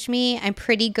message me, I'm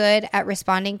pretty good at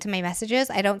responding to my messages.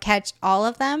 I don't catch all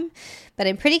of them, but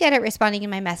I'm pretty good at responding to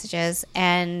my messages,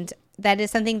 and that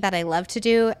is something that I love to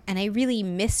do and I really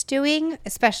miss doing,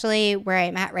 especially where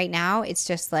I'm at right now. It's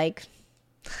just like,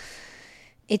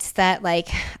 it's that, like,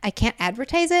 I can't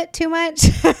advertise it too much.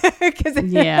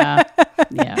 Yeah.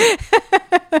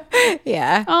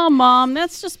 Yeah. Oh, Mom,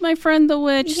 that's just my friend the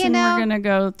witch, and we're going to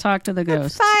go talk to the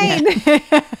ghost. Fine.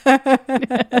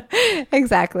 Yeah.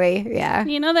 Exactly. Yeah.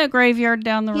 You know that graveyard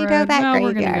down the road? That graveyard.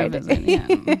 We're going to go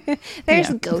visit. Yeah. There's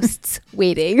ghosts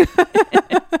waiting.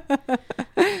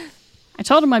 I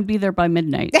told him I'd be there by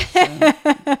midnight.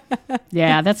 So.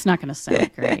 Yeah, that's not going to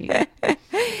sound great.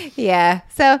 Yeah.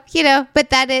 So,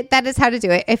 but that is how to do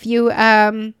it. If you,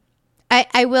 I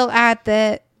will add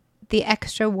the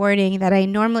extra warning that I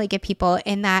normally give people,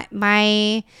 in that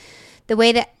the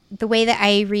way that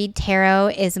I read tarot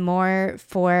is more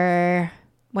for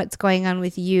what's going on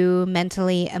with you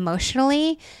mentally,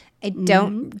 emotionally. I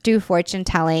don't do fortune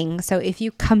telling. So if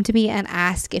you come to me and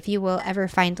ask if you will ever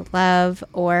find love,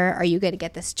 or are you going to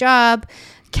get this job,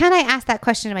 can I ask that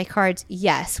question in my cards?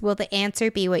 Yes. Will the answer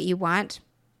be what you want?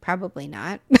 Probably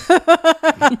not.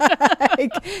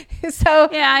 So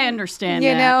yeah, I understand.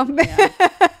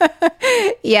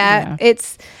 Yeah.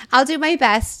 I'll do my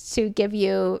best to give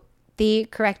you the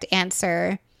correct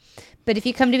answer. But if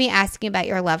you come to me asking about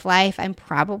your love life, I'm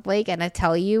probably going to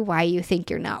tell you why you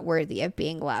think you're not worthy of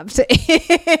being loved.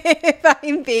 If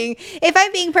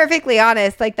I'm being perfectly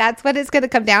honest, like, that's what it's going to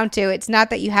come down to. It's not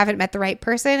that you haven't met the right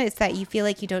person. It's that you feel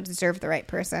like you don't deserve the right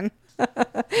person.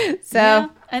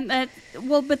 So, yeah,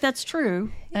 but that's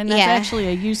true. And that's actually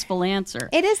a useful answer.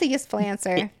 It is a useful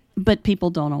answer. But people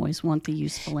don't always want the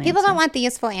useful answer. People don't want the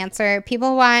useful answer.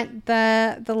 People want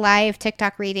the live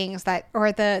TikTok readings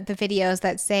or the videos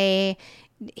that say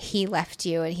he left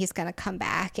you and he's going to come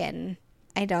back. And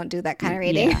I don't do that kind of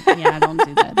reading. Yeah, I don't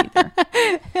do that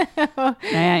either.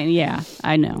 Yeah,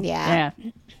 I know. Yeah.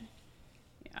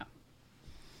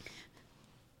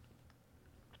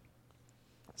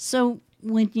 So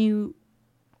when you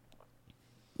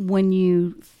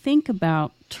think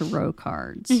about tarot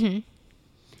cards,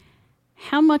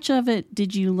 how much of it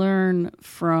did you learn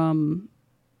from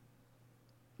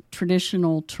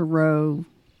traditional tarot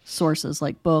sources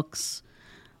like books?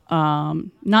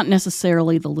 Not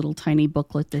necessarily the little tiny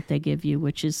booklet that they give you,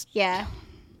 which is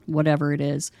whatever it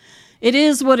is. It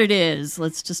is what it is.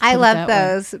 Let's just. I love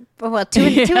those. Well, to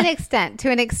an extent.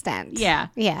 To an extent. Yeah.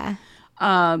 Yeah.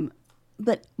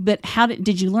 But how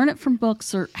did you learn it from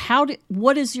books, or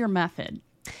what is your method?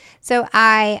 So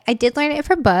I did learn it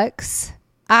from books.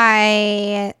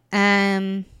 I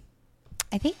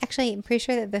think actually I'm pretty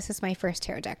sure that this is my first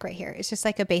tarot deck right here. It's just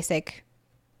like a basic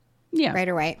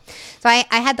Rider Waite. So I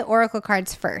had the Oracle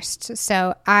cards first.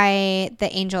 So the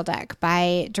Angel deck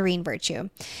by Doreen Virtue.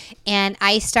 And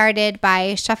I started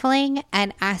by shuffling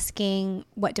and asking,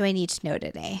 what do I need to know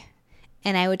today?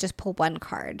 And I would just pull one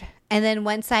card. And then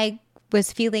once I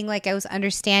was feeling like I was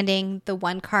understanding the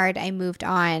one card, I moved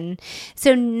on.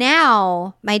 So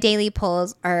now my daily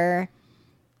pulls are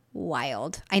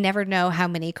wild. I never know how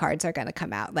many cards are going to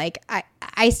come out. Like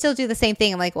I still do the same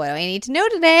thing. I'm like, what do I need to know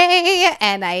today?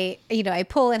 And I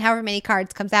pull, and however many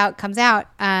cards comes out.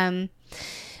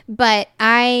 But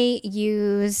I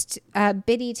used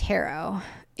Biddy Tarot.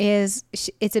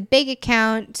 It's a big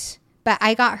account, but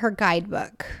I got her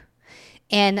guidebook.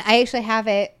 And I actually have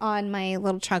it on my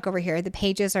little trunk over here. The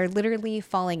pages are literally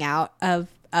falling out of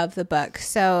the book.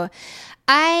 So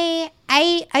I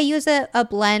use a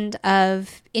blend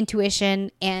of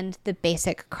intuition and the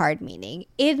basic card meaning,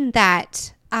 in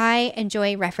that I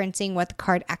enjoy referencing what the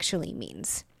card actually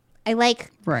means. I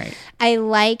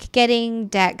like getting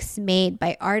decks made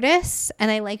by artists,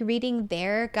 and I like reading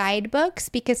their guidebooks,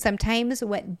 because sometimes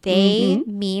what they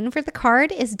mean for the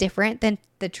card is different than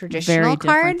the traditional card.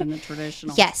 Very different than the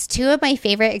traditional. Yes, two of my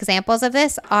favorite examples of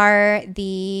this are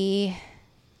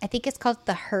I think it's called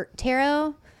the Hurt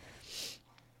Tarot.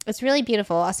 It's really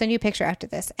beautiful. I'll send you a picture after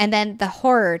this. And then the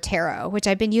Horror Tarot, which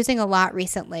I've been using a lot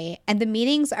recently, and the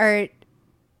meanings are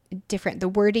different. The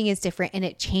wording is different, and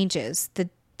it changes the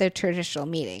traditional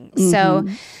meaning. So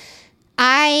when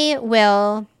I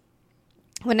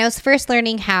was first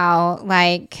learning how,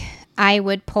 like, I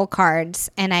would pull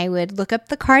cards, and I would look up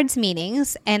the cards'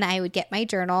 meanings, and I would get my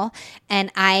journal,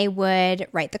 and I would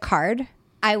write the card.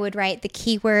 I would write the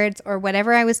keywords or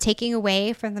whatever I was taking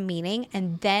away from the meaning,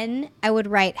 and then I would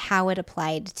write how it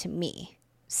applied to me.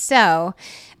 So,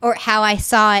 or how I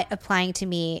saw it applying to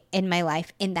me in my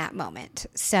life in that moment.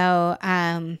 So,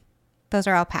 those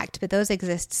are all packed, but those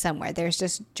exist somewhere. There's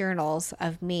just journals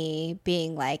of me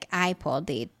being like, I pulled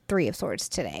the Three of Swords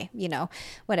today,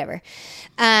 whatever.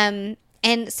 And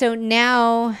so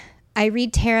now I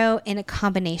read tarot in a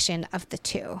combination of the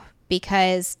two,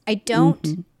 because I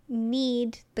don't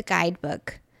need the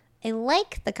guidebook. I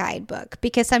like the guidebook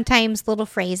because sometimes little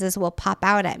phrases will pop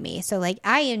out at me. So like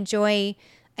I enjoy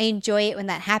it when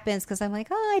that happens, because I'm like,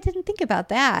 oh, I didn't think about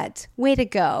that. Way to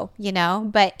go,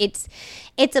 But it's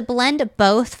a blend of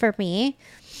both for me.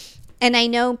 And I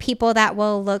know people that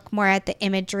will look more at the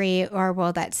imagery, or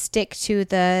will that stick to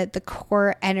the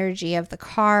core energy of the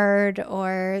card,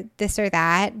 or this or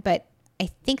that. But I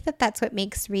think that's what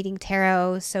makes reading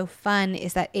tarot so fun,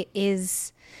 is that it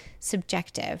is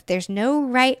subjective. There's no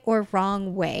right or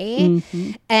wrong way.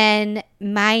 And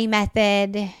my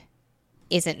method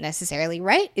isn't necessarily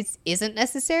right. It isn't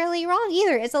necessarily wrong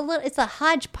either. It's a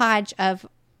hodgepodge of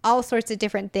all sorts of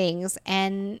different things,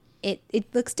 and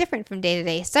it looks different from day to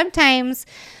day. Sometimes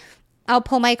I'll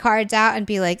pull my cards out and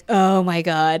be like, oh my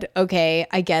God, okay,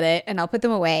 I get it. And I'll put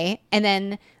them away. And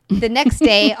then the next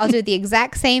day I'll do the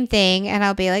exact same thing, and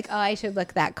I'll be like, oh, I should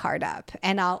look that card up.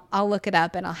 And I'll look it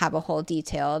up, and I'll have a whole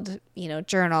detailed,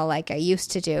 journal like I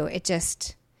used to do. It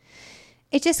just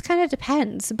kind of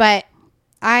depends. But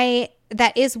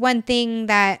that is one thing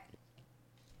that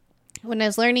when I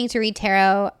was learning to read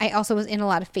tarot, I also was in a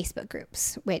lot of Facebook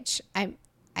groups, which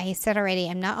I said already,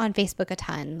 I'm not on Facebook a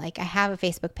ton. Like, I have a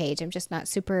Facebook page. I'm just not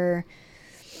super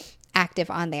active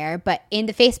on there. But in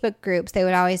the Facebook groups, they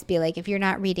would always be like, if you're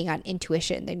not reading on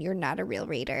intuition, then you're not a real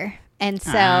reader. And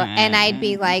so, and I'd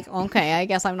be like, okay, I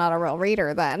guess I'm not a real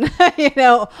reader then,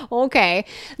 okay.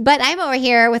 But I'm over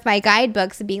here with my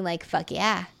guidebooks and being like, fuck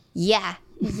yeah.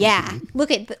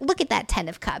 Look at that 10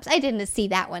 of Cups. I didn't see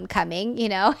that one coming,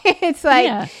 It's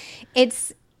like,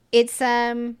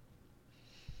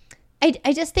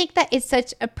 I just think that it's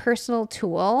such a personal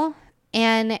tool,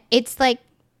 and it's like,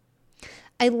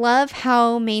 I love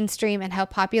how mainstream and how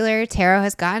popular tarot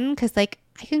has gotten, because like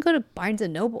I can go to Barnes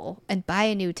and Noble and buy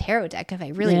a new tarot deck if I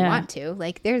really Yeah. want to.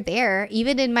 Like, they're there.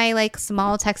 Even in my like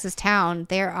small Texas town,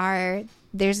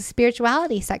 there's a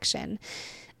spirituality section.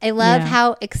 I love Yeah.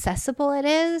 how accessible it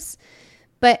is,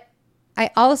 but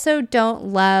I also don't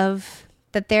love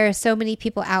that there are so many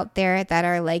people out there that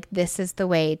are like, this is the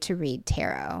way to read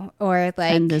tarot, or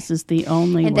like, And this is the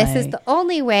only way. this is the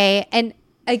only way. And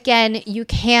again, you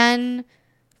can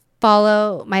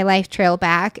follow my life trail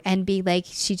back and be like,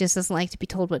 she just doesn't like to be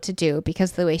told what to do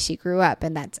because of the way she grew up.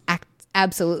 And that's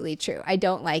absolutely true. I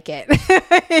don't like it.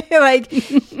 Like,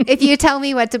 if you tell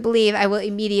me what to believe, I will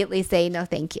immediately say, no,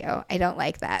 thank you. I don't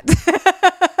like that.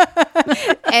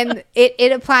 And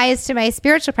it applies to my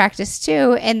spiritual practice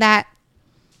too, in that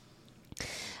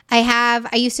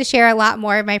I used to share a lot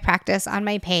more of my practice on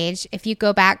my page. If you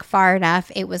go back far enough,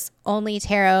 it was only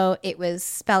tarot, it was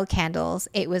spell candles,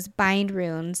 it was bind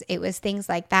runes, it was things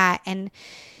like that. And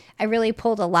I really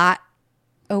pulled a lot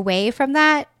away from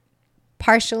that,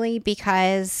 partially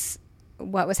because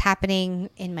what was happening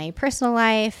in my personal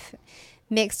life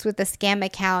mixed with the scam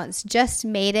accounts just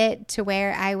made it to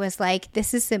where I was like,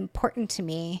 this is important to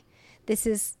me. This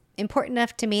is important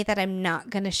enough to me that I'm not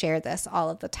going to share this all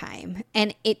of the time.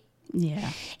 And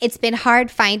it's been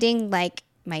hard finding like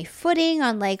my footing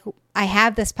on like, I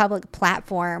have this public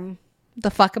platform. The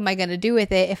fuck am I going to do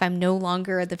with it if I'm no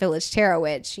longer the Village Tarot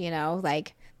Witch? You know,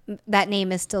 like, that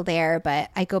name is still there, but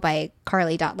I go by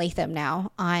Carly.Latham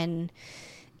now on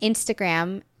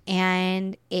Instagram.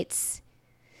 And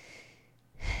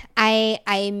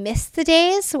I miss the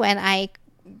days when I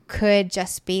could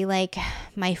just be like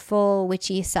my full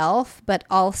witchy self, but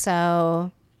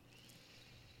also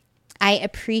I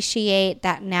appreciate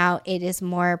that now it is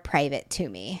more private to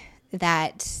me,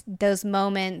 that those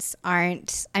moments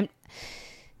aren't, I'm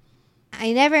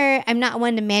not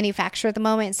one to manufacture the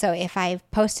moment. So if I've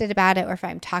posted about it or if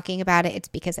I'm talking about it, it's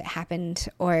because it happened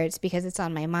or it's because it's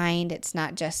on my mind. It's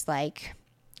not just like,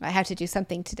 I have to do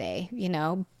something today, you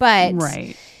know, but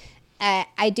Right.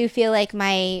 I do feel like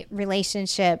my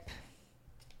relationship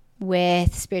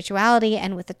with spirituality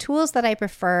and with the tools that I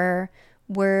prefer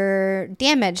were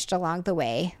damaged along the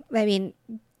way. I mean,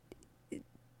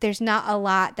 there's not a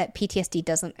lot that PTSD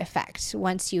doesn't affect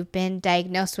once you've been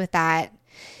diagnosed with that.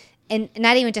 And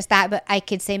not even just that, but I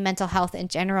could say mental health in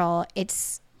general.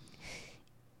 It's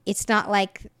not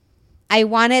like, I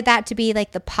wanted that to be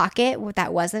like the pocket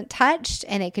that wasn't touched,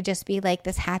 and it could just be like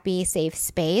this happy, safe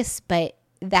space. But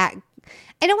that,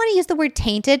 I don't want to use the word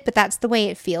tainted, but that's the way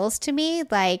it feels to me.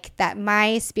 Like, that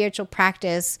my spiritual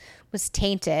practice was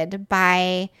tainted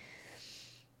by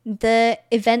the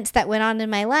events that went on in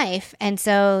my life. And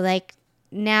so like,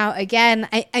 now again,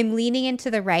 I'm leaning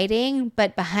into the writing,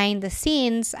 but behind the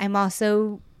scenes, I'm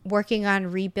also working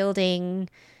on rebuilding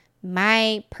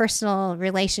my personal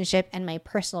relationship and my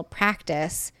personal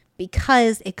practice,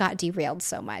 because it got derailed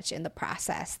so much in the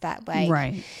process that like,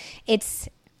 Right. it's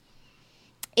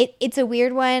a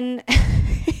weird one.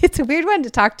 It's a weird one to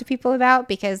talk to people about,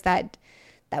 because that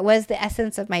was the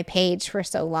essence of my page for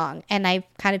so long. And I've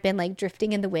kind of been like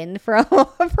drifting in the wind for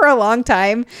a long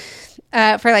time.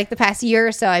 For like the past year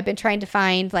or so, I've been trying to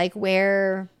find like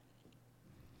what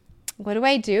do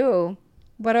I do?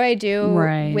 What do I do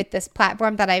Right. with this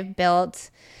platform that I've built,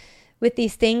 with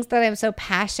these things that I'm so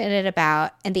passionate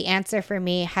about? And the answer for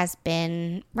me has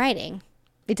been writing.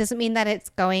 It doesn't mean that it's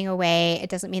going away. It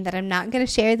doesn't mean that I'm not going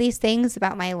to share these things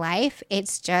about my life.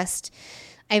 It's just,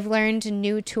 I've learned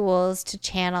new tools to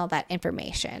channel that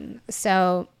information.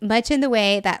 So much in the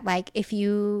way that like, if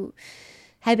you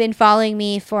have been following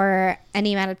me for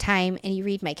any amount of time and you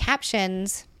read my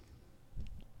captions,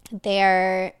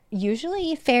 they're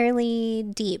usually fairly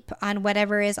deep on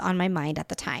whatever is on my mind at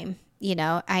the time. You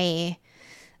know, I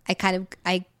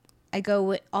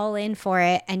go all in for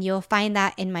it, and you'll find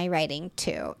that in my writing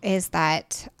too, is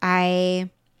that I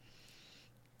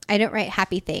don't write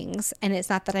happy things, and it's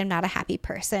not that I'm not a happy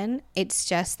person. It's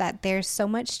just that there's so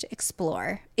much to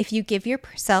explore if you give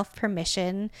yourself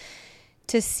permission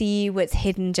to see what's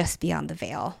hidden just beyond the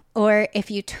veil, or if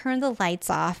you turn the lights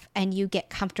off and you get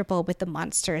comfortable with the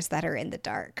monsters that are in the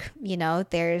dark. You know,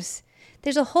 there's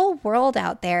a whole world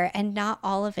out there, and not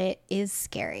all of it is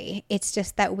scary. It's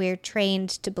just that we're trained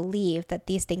to believe that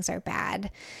these things are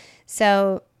bad.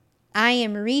 So I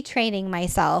am retraining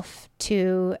myself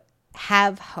to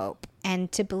have hope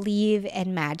and to believe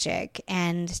in magic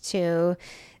and to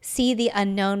see the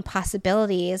unknown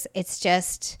possibilities. It's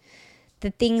just the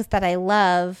things that I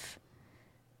love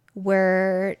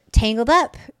were tangled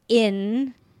up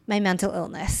in my mental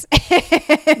illness.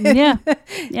 Yeah.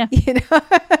 Yeah. You know?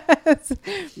 That's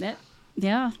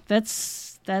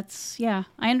I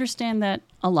understand that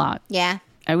a lot. Yeah.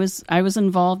 I was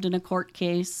involved in a court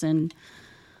case, and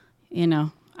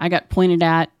I got pointed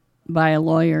at by a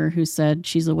lawyer who said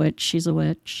she's a witch, she's a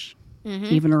witch.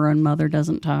 Even her own mother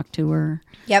doesn't talk to her.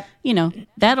 Yep.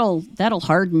 That'll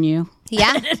harden you.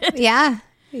 Yeah.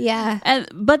 Yeah.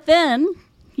 But then,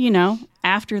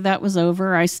 after that was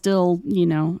over, I still,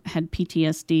 had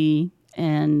PTSD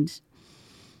and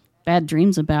bad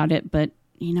dreams about it. But,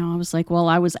 I was like, well,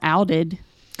 I was outed.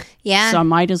 Yeah. So I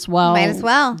might as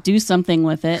well do something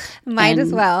with it. Might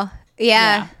as well.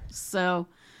 Yeah. So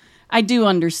I do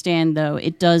understand, though.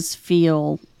 It does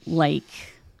feel like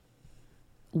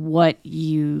what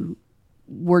you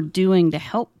were doing to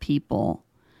help people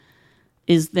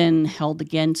is then held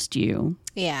against you.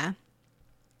 Yeah.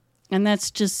 And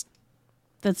that's just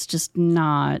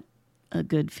not a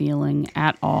good feeling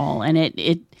at all. And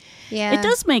it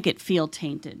does make it feel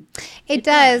tainted. It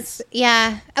does.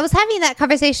 Yeah. I was having that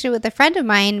conversation with a friend of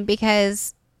mine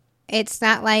because it's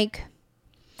not like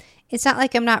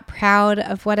I'm not proud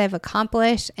of what I've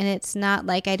accomplished, and it's not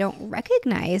like I don't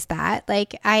recognize that.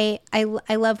 Like I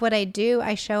love what I do.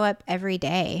 I show up every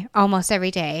day, almost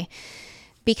every day,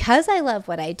 because I love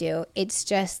what I do. It's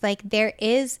just like there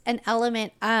is an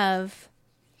element of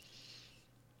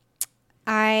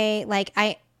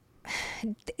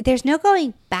there's no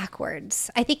going backwards.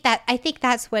 I think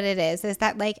that's what it is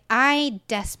that like I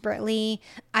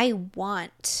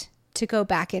want to go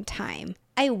back in time.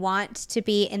 I want to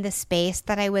be in the space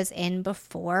that I was in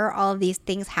before all of these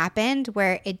things happened,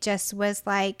 where it just was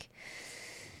like,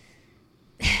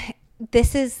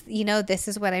 this is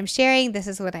what I'm sharing. This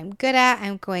is what I'm good at.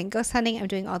 I'm going ghost hunting. I'm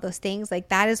doing all those things. Like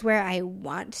that is where I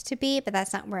want to be, but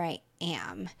that's not where I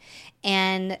am.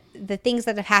 And the things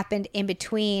that have happened in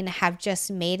between have just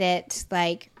made it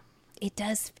like, it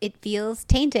feels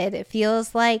tainted. It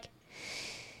feels like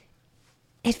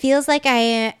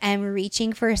I am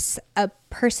reaching for a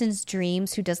person's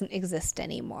dreams who doesn't exist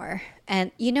anymore.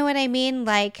 And you know what I mean?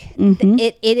 Like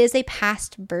it is a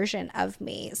past version of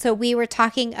me. So we were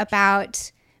talking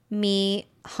about me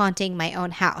haunting my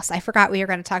own house. I forgot we were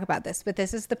going to talk about this, but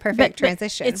this is the perfect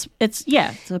transition. It's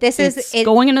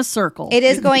going in a circle. It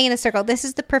is going in a circle. This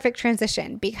is the perfect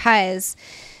transition because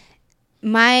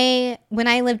when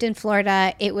I lived in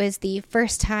Florida, it was the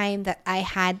first time that I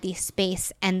had the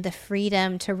space and the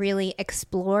freedom to really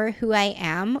explore who I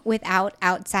am without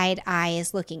outside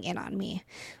eyes looking in on me,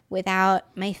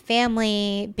 without my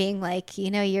family being like,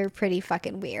 you're pretty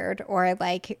fucking weird, or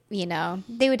like,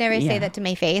 they would never say that to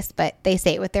my face, but they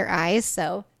say it with their eyes.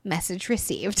 So message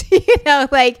received,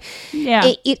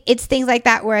 it's things like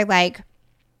that where like,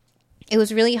 it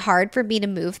was really hard for me to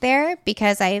move there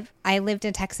because I lived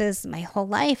in Texas my whole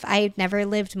life. I've never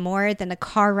lived more than a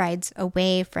car rides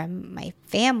away from my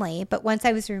family. But once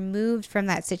I was removed from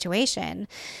that situation,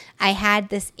 I had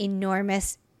this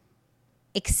enormous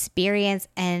experience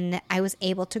and I was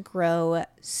able to grow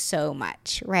so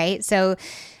much, right? So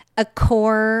a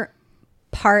core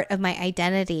part of my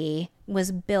identity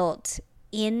was built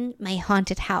in my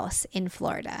haunted house in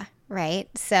Florida, right?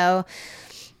 So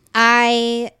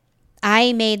I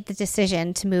made the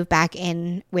decision to move back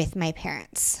in with my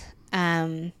parents.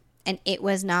 And it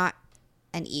was not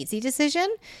an easy decision.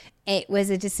 It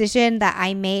was a decision that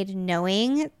I made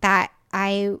knowing that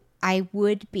I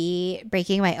would be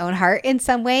breaking my own heart in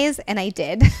some ways. And I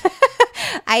did.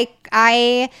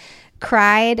 I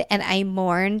cried and I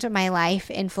mourned my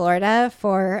life in Florida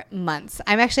for months.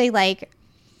 I'm actually like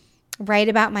right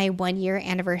about my 1-year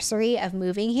anniversary of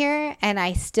moving here, and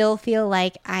I still feel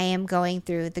like I am going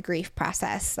through the grief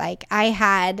process. Like I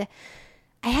had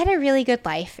a really good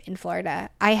life in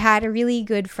Florida. I had really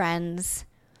good friends,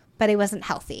 but it wasn't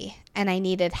healthy, and I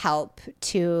needed help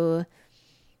to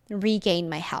regain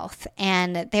my health.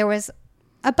 And there was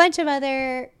a bunch of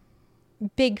other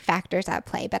big factors at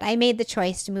play, but I made the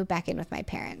choice to move back in with my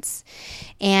parents.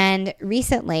 And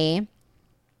recently,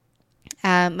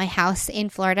 my house in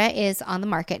Florida is on the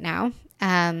market now.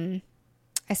 I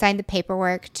signed the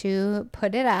paperwork to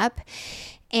put it up,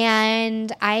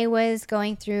 and I was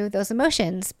going through those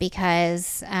emotions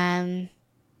because while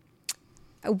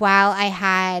I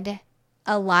had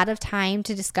a lot of time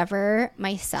to discover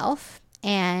myself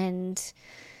and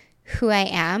who I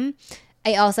am,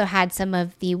 I also had some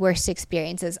of the worst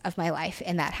experiences of my life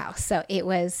in that house. So it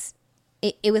was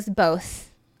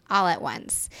both all at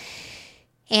once.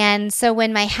 And so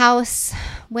when my house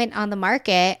went on the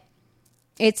market,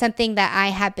 it's something that I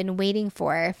have been waiting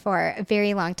for a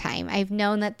very long time. I've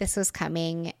known that this was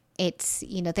coming. It's,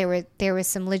 there was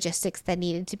some logistics that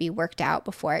needed to be worked out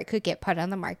before it could get put on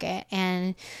the market.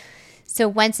 And so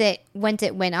once it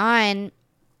went on,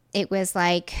 it was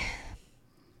like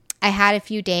I had a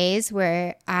few days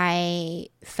where I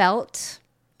felt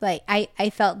like I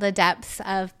felt the depths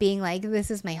of being like,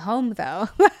 this is my home though.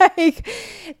 Like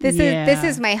this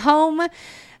is my home.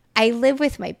 I live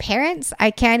with my parents.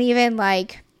 I can't even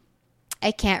like,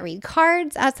 I can't read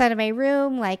cards outside of my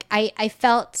room. Like I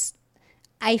felt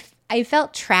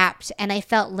trapped and I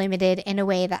felt limited in a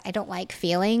way that I don't like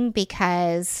feeling,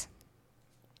 because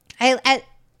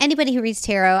anybody who reads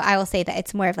tarot, I will say that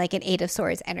it's more of like an Eight of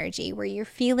Swords energy where you're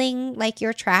feeling like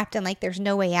you're trapped and like there's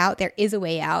no way out. There is a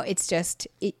way out. It's just,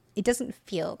 it doesn't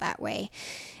feel that way.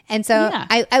 And so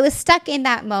I was stuck in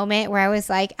that moment where I was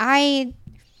like, I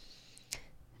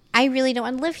really don't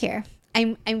want to live here.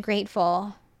 I'm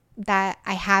grateful that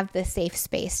I have this safe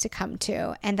space to come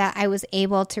to and that I was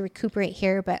able to recuperate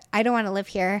here, but I don't want to live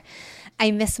here.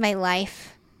 I miss my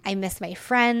life. I miss my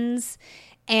friends.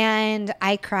 And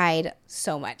I cried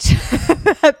so much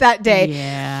that day.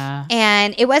 Yeah.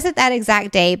 And it wasn't that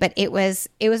exact day, but it was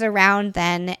around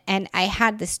then. And I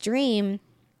had this dream.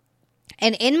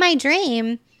 And in my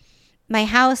dream, my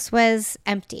house was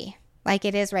empty like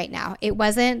it is right now. It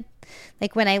wasn't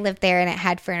like when I lived there and it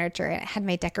had furniture and it had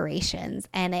my decorations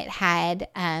and it had,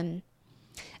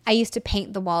 I used to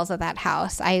paint the walls of that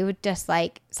house. I would just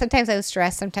like, sometimes I was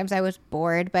stressed, sometimes I was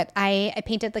bored, but I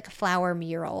painted like a flower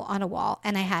mural on a wall,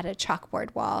 and I had a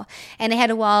chalkboard wall, and I had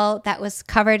a wall that was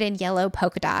covered in yellow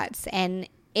polka dots, and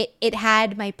it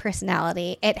had my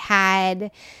personality. It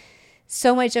had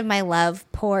so much of my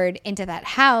love poured into that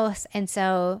house. And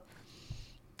so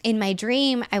in my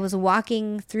dream, I was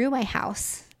walking through my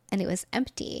house and it was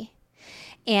empty.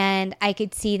 And I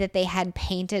could see that they had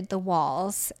painted the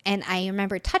walls. And I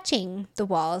remember touching the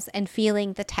walls and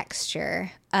feeling the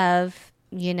texture of,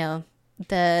 you know,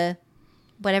 the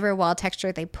whatever wall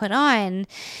texture they put on.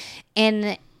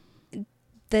 And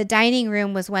the dining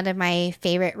room was one of my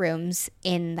favorite rooms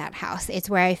in that house. It's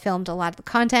where I filmed a lot of the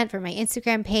content for my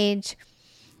Instagram page.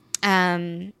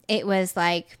 It was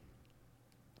like,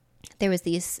 there was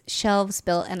these shelves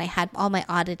built and I had all my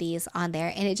oddities on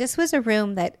there. And it just was a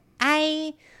room that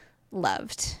I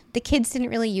loved. The kids didn't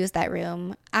really use that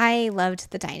room. I loved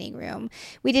the dining room.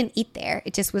 We didn't eat there.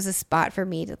 It just was a spot for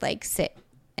me to like sit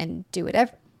and do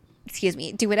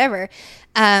whatever.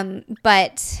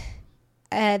 But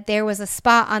there was a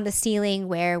spot on the ceiling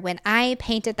where when I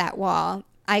painted that wall,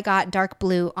 I got dark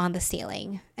blue on the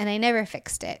ceiling, and I never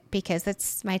fixed it because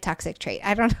that's my toxic trait.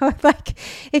 I don't know, like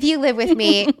if you live with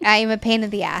me, I'm a pain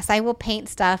in the ass. I will paint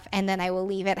stuff and then I will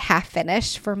leave it half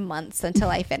finished for months until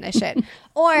I finish it.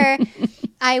 Or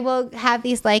I will have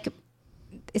these like,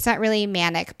 it's not really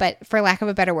manic, but for lack of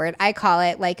a better word, I call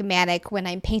it like manic when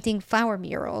I'm painting flower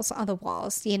murals on the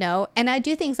walls, you know, and I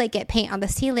do things like get paint on the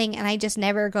ceiling and I just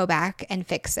never go back and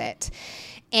fix it.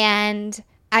 And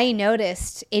I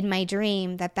noticed in my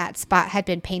dream that spot had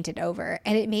been painted over,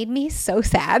 and it made me so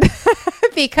sad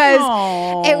because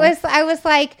I was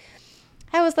like,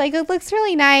 it looks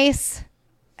really nice.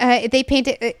 They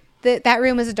painted that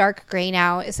room is a dark gray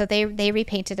now, so they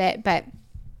repainted it, but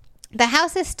the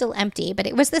house is still empty. But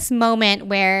it was this moment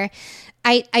where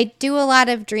I do a lot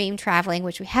of dream traveling,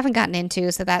 which we haven't gotten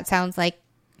into, so that sounds like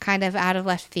kind of out of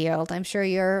left field. I'm sure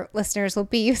your listeners will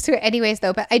be used to it anyways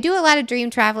though, but I do a lot of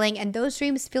dream traveling and those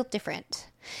dreams feel different.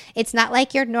 It's not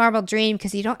like your normal dream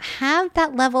because you don't have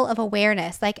that level of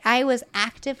awareness. Like I was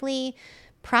actively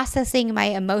processing my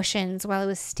emotions while I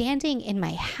was standing in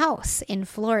my house in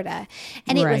Florida,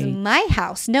 and it was my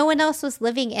house. No one else was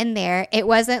living in there. It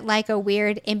wasn't like a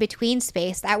weird in-between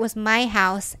space. That was my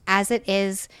house as it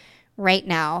is right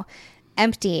now,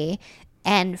 empty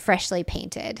and freshly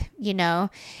painted, you know?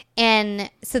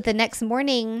 And so the next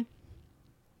morning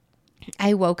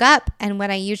I woke up, and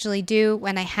what I usually do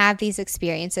when I have these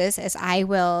experiences is I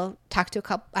will talk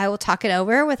it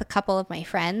over with a couple of my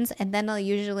friends, and then I'll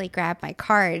usually grab my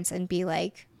cards and be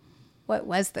like, what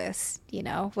was this? You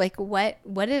know, like what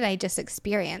did I just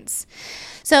experience?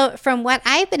 So from what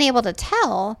I've been able to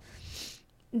tell,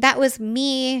 that was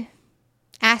me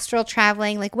astral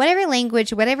traveling, like whatever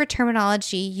language, whatever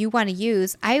terminology you want to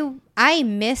use. I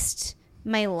missed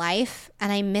my life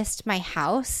and I missed my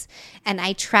house, and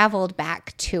I traveled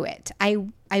back to it.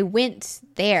 I went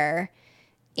there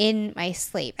in my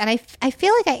sleep, and I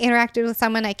feel like I interacted with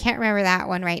someone. I can't remember that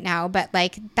one right now, but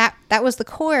like that was the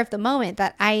core of the moment,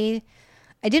 that I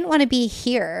didn't want to be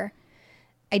here.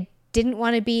 Didn't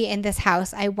want to be in this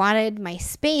house. I wanted my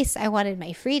space. I wanted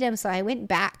my freedom. So I went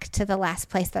back to the last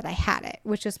place that I had it,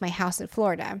 which was my house in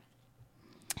Florida.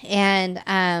 And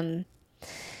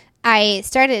I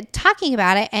started talking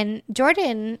about it. And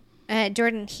Jordan,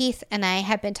 Jordan Heath and I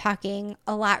have been talking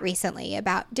a lot recently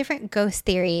about different ghost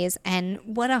theories and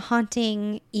what a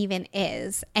haunting even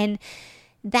is. And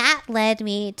that led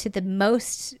me to the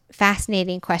most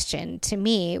fascinating question to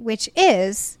me, which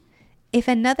is, if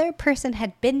another person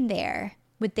had been there,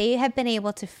 would they have been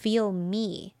able to feel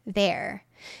me there?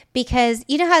 Because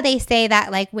you know how they say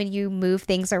that, like, when you move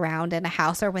things around in a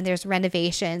house or when there's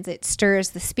renovations, it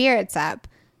stirs the spirits up.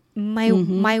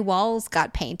 My walls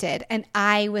got painted and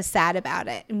I was sad about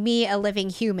it. Me, a living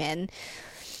human,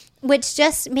 which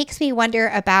just makes me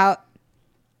wonder about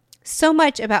so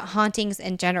much about hauntings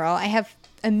in general. I have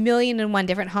 1,000,001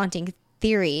 different haunting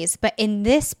theories, but in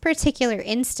this particular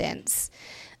instance,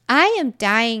 I am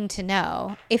dying to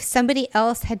know if somebody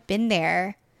else had been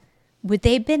there, would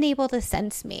they have been able to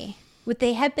sense me? Would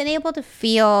they have been able to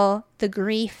feel the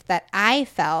grief that I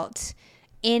felt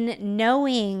in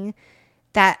knowing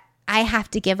that I have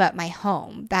to give up my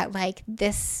home, that like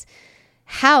this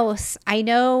house, I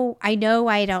know I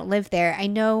don't live there. I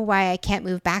know why I can't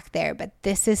move back there, but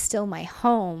this is still my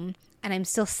home and I'm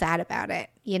still sad about it,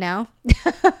 you know?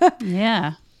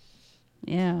 Yeah.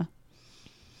 Yeah.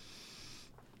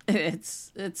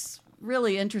 It's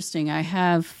really interesting. I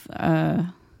have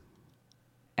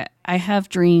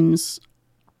dreams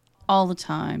all the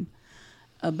time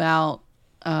about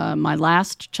my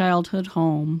last childhood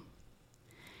home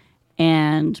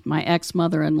and my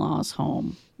ex-mother-in-law's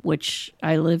home, which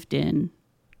I lived in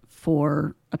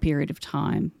for a period of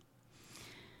time.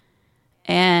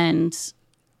 And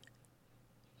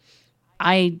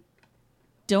I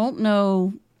don't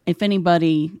know if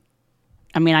anybody,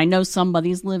 I mean, I know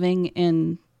somebody's living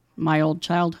in my old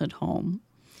childhood home,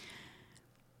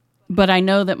 but I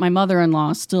know that my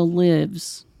mother-in-law still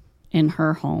lives in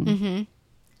her home. Mm-hmm.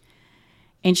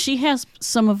 And she has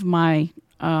some of my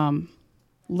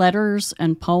letters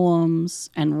and poems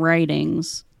and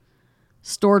writings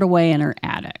stored away in her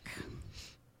attic.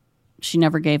 She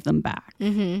never gave them back.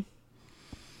 Mm-hmm.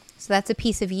 So that's a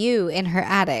piece of you in her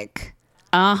attic.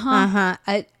 Uh-huh. Uh-huh.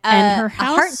 And her house,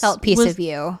 a heartfelt piece of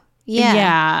you.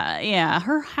 Yeah. Yeah.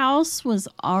 Her house was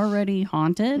already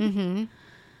haunted. Mm-hmm.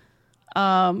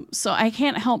 So I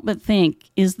can't help but think,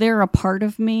 is there a part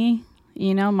of me,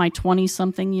 you know, my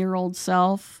 20-something-year-old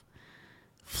self,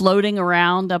 floating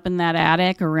around up in that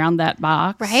attic around that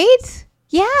box? Right?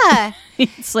 Yeah.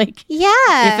 It's like,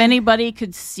 yeah. If anybody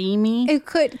could see me.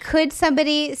 Could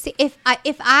somebody see, if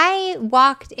I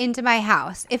walked into my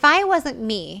house, if I wasn't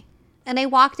me and I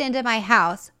walked into my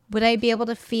house, would I be able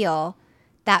to feel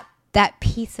that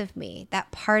piece of me,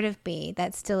 that part of me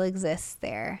that still exists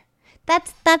there?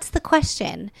 That's the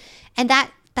question. And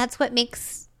that's what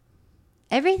makes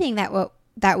everything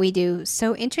that we do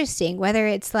so interesting, whether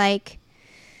it's like,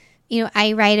 you know,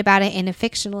 I write about it in a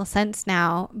fictional sense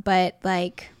now, but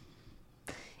like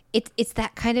it's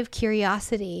that kind of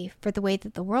curiosity for the way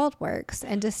that the world works,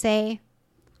 and to say,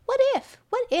 what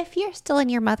if you're still in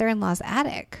your mother-in-law's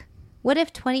attic? What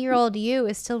if 20-year-old you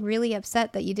is still really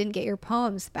upset that you didn't get your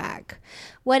poems back?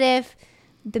 What if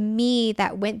the me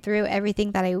that went through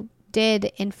everything that I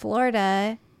did in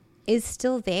Florida is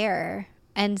still there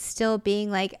and still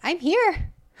being like, I'm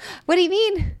here. What do you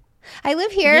mean? I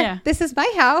live here. Yeah. This is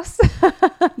my house.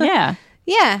 Yeah.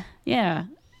 Yeah. Yeah.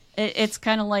 It's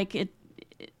kind of like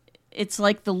it's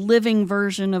like the living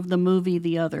version of the movie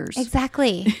The Others.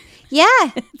 Exactly.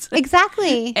 Yeah.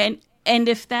 Exactly. And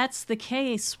if that's the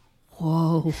case,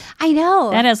 whoa. I know.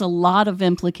 That has a lot of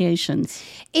implications.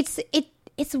 It's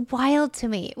wild to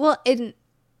me. Well,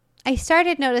 I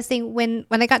started noticing when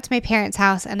I got to my parents'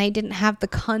 house and I didn't have the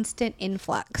constant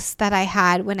influx that I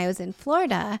had when I was in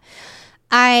Florida,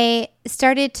 I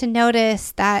started to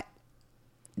notice that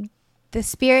the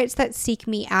spirits that seek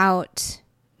me out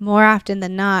more often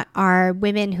than not are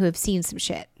women who have seen some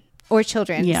shit, or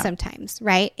children sometimes,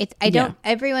 right?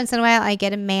 Every once in a while I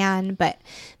get a man, but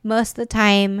most of the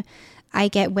time I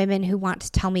get women who want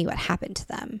to tell me what happened to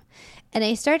them. And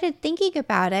I started thinking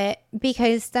about it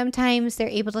because sometimes they're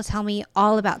able to tell me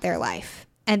all about their life,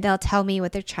 and they'll tell me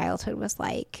what their childhood was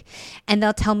like, and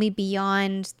they'll tell me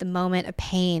beyond the moment of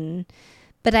pain.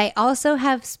 But I also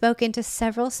have spoken to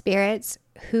several spirits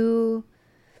who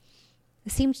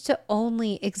seemed to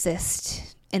only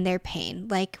exist in their pain.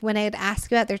 Like when I'd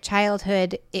ask about their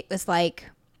childhood, it was like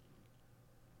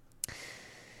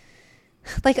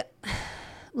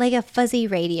a fuzzy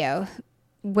radio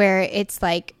where it's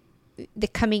like the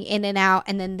coming in and out,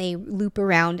 and then they loop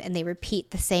around and they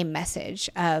repeat the same message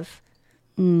of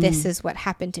this is what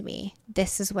happened to me.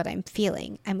 This is what I'm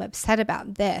feeling. I'm upset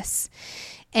about this.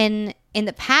 And in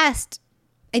the past,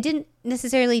 I didn't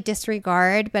necessarily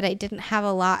disregard, but I didn't have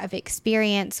a lot of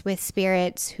experience with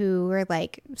spirits who were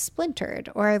like splintered,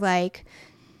 or like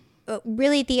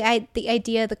really the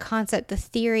idea, the concept, the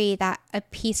theory that a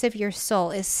piece of your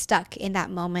soul is stuck in that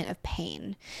moment of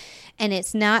pain. And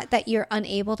it's not that you're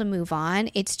unable to move on.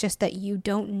 It's just that you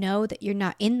don't know that you're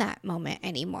not in that moment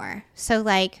anymore. So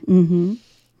like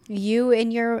you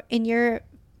in your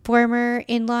former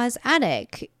in-law's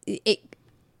attic,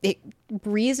 it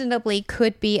reasonably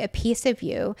could be a piece of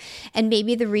you. And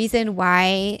maybe the reason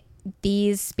why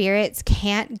these spirits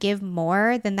can't give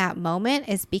more than that moment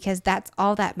is because that's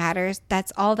all that matters.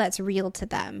 That's all that's real to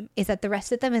them, is that the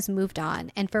rest of them has moved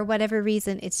on. And for whatever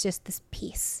reason, it's just this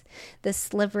piece, this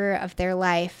sliver of their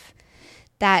life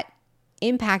that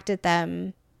impacted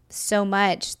them so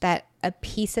much that a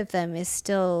piece of them is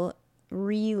still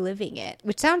reliving it,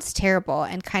 which sounds terrible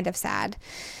and kind of sad.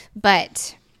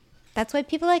 But that's why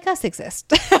people like us exist.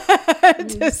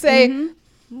 To say,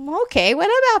 okay, what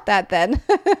about that then?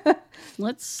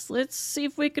 Let's see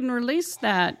if we can release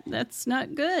that. That's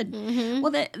not good.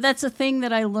 Well, that's a thing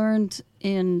that I learned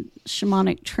in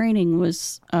shamanic training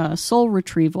was soul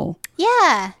retrieval.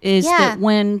 Yeah. That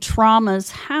when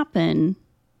traumas happen,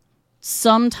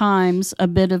 sometimes a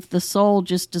bit of the soul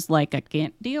just is like, I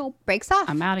can't deal. Breaks off.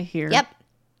 I'm out of here.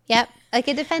 Yep. Like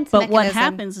a defense But mechanism. what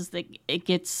happens is that it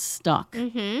gets stuck.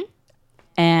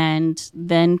 And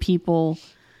then people,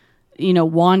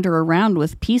 wander around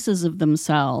with pieces of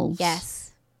themselves.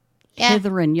 Yes. Yeah.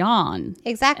 Hither and yon.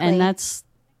 Exactly. And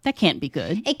that can't be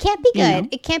good. It can't be good. know?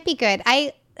 It can't be good.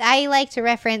 I like to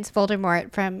reference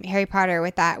Voldemort from Harry Potter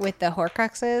with the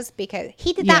Horcruxes, because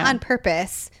he did that on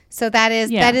purpose. So that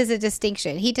is a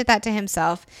distinction. He did that to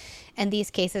himself. And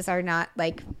these cases are not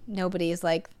like, nobody's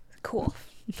like, cool.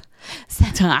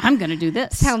 I'm going to do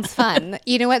this. Sounds fun.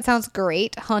 You know what sounds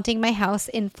great? Haunting my house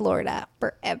in Florida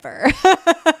forever.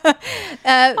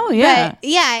 Oh, yeah. But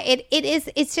yeah, it is.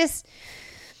 It's just,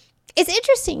 it's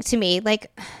interesting to me.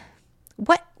 Like,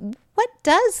 what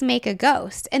does make a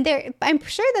ghost? And I'm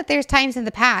sure that there's times in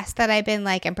the past that I've been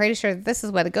like, I'm pretty sure this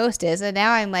is what a ghost is. And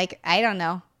now I'm like, I don't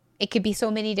know. It could be so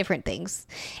many different things.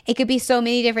 And it could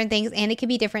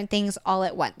be different things all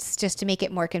at once, just to make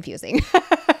it more confusing.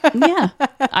 Yeah,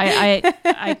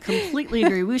 I completely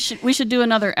agree. We should do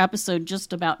another episode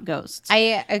just about ghosts.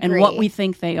 I agree. And what we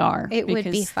think they are. It would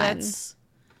be fun.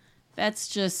 That's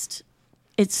just,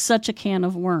 it's such a can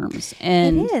of worms.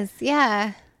 And it is,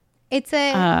 yeah. It's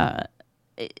yeah.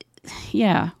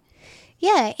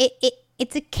 Yeah,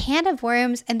 it's a can of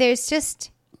worms, and there's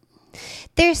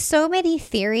so many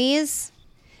theories,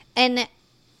 and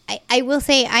I will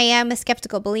say I am a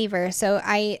skeptical believer, so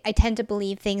I tend to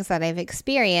believe things that I've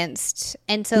experienced.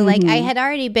 And so like I had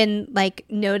already been like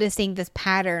noticing this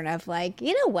pattern of like,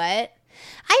 you know what?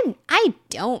 I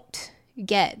don't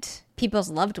get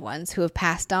people's loved ones who have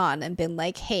passed on and been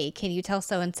like, hey, can you tell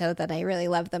so-and-so that I really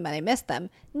love them and I miss them?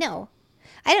 No,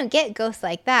 I don't get ghosts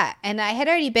like that. And I had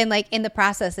already been like in the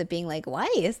process of being like, why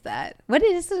is that? What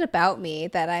is it about me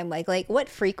that I'm like what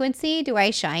frequency do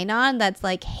I shine on that's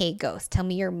like, hey, ghost, tell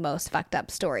me your most fucked up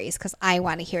stories because I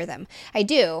want to hear them. I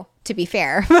do, to be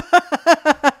fair.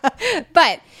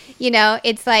 But,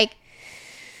 it's like,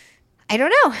 I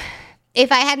don't know.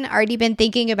 If I hadn't already been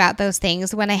thinking about those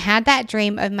things when I had that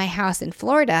dream of my house in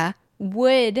Florida,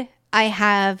 would I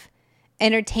have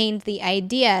entertained the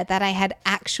idea that I had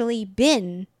actually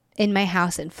been in my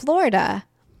house in Florida?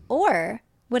 Or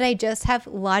would I just have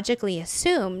logically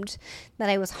assumed that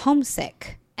I was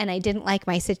homesick and I didn't like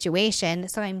my situation,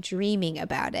 so I'm dreaming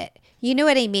about it? You know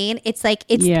what I mean? It's like,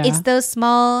 it's those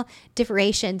small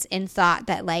differentiations in thought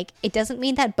that like, it doesn't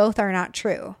mean that both are not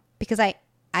true, because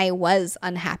I was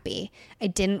unhappy. I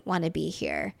didn't want to be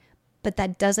here, but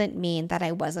that doesn't mean that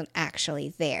I wasn't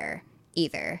actually there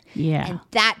either. Yeah. And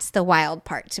that's the wild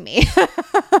part to me.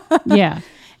 Yeah.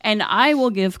 And I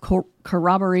will give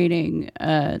corroborating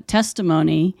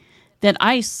testimony that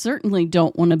I certainly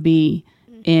don't want to be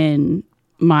in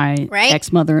my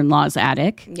ex-mother-in-law's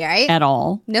attic at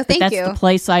all. No, thank that's you. That's the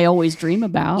place I always dream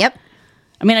about. Yep.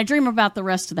 I mean, I dream about the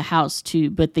rest of the house too,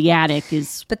 but the attic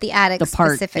is the attic the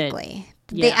part specifically.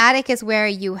 Yeah. The attic is where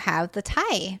you have the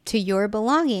tie to your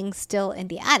belongings still in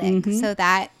the attic. So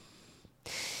that,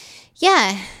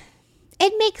 yeah,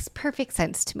 it makes perfect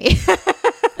sense to me.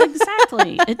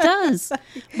 Exactly. It does.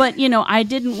 But, I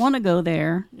didn't want to go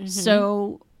there.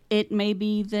 So it may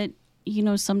be that,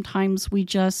 sometimes we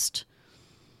just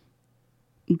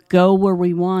go where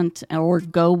we want or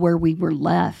go where we were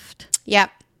left.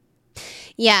 Yep.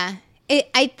 Yeah.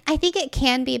 I think it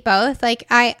can be both. Like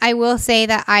I will say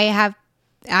that I have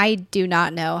I do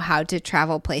not know how to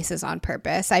travel places on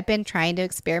purpose. I've been trying to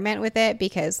experiment with it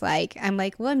because I'm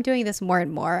like, well, I'm doing this more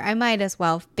and more. I might as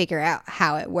well figure out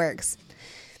how it works.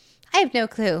 I have no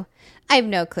clue.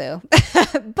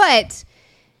 But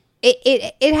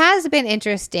it has been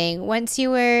interesting once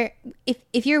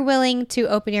if you're willing to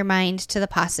open your mind to the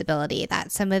possibility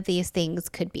that some of these things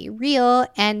could be real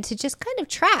and to just kind of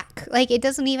track. Like, it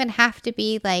doesn't even have to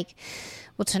be like,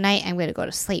 well, tonight I'm going to go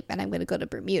to sleep and I'm going to go to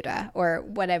Bermuda or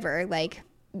whatever. Like,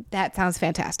 that sounds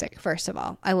fantastic. First of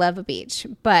all, I love a beach,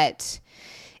 but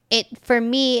for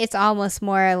me, it's almost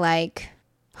more like,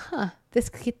 this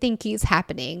thing keeps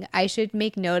happening. I should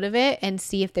make note of it and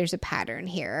see if there's a pattern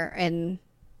here and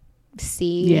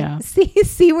see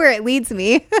where it leads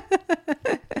me.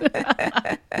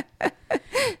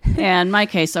 Yeah, in my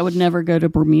case, I would never go to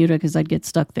Bermuda because I'd get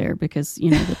stuck there because, the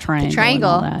triangle. The triangle,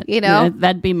 and all that. Yeah,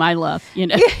 that'd be my luck,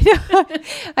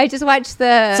 I just watched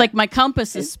It's like my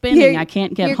compass is spinning. I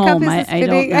can't get home. I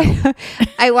don't know.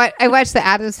 I watched the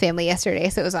Addams Family yesterday,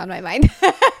 so it was on my mind.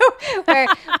 Where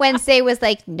Wednesday was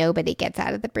like, nobody gets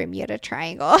out of the Bermuda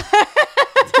Triangle.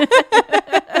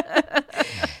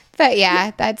 But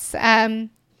yeah, that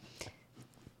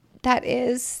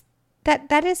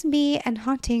is me and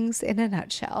hauntings in a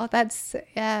nutshell. That's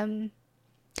I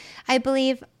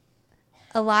believe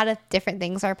a lot of different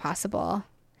things are possible.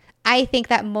 I think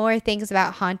that more things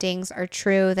about hauntings are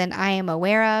true than I am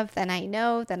aware of, than I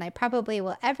know, than I probably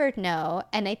will ever know.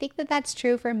 And I think that that's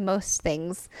true for most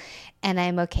things. And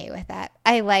I'm okay with that.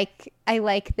 I like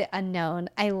the unknown.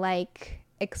 I like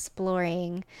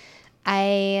exploring.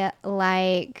 I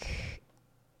like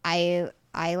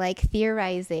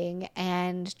theorizing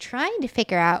and trying to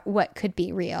figure out what could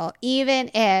be real,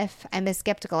 even if I'm a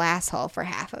skeptical asshole for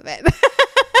half of it.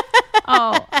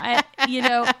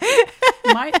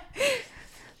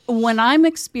 When I'm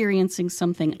experiencing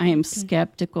something, I am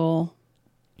skeptical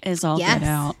as all get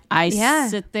out. I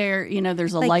sit there,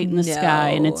 there's a light in the sky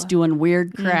and it's doing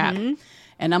weird crap. Mm-hmm.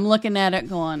 And I'm looking at it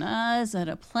going, is that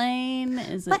a plane?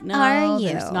 Is it? What no, are you?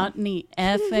 There's not any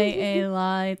FAA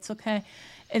lights. Okay.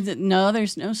 Is it? No,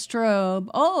 there's no strobe.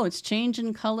 Oh, it's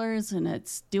changing colors and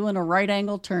it's doing a right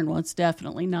angle turn. Well, it's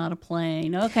definitely not a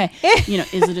plane. Okay.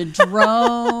 Is it a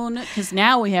drone? Because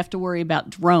now we have to worry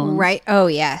about drones. Right. Oh,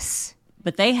 yes.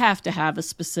 But they have to have a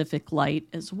specific light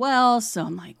as well. So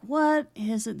I'm like, what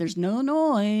is it? There's no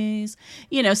noise.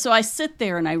 So I sit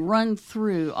there and I run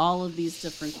through all of these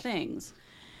different things.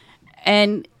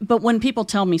 But when people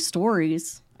tell me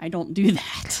stories, I don't do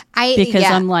that.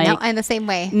 I'm like, no, I'm the same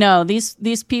way. No,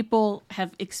 these people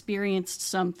have experienced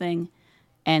something,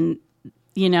 and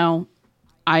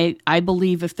I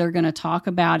believe if they're going to talk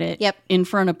about it in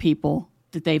front of people,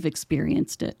 that they've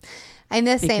experienced it. I'm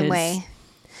the same way.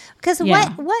 Because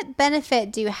what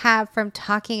benefit do you have from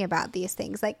talking about these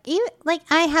things? Like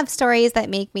I have stories that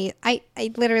make me. I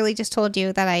literally just told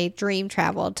you that I dream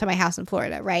traveled to my house in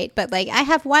Florida, right? But I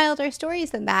have wilder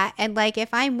stories than that. And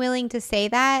if I'm willing to say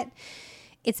that,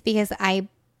 it's because I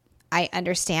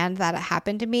understand that it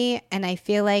happened to me, and I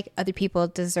feel like other people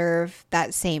deserve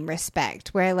that same respect.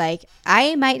 Where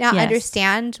I might not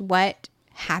understand what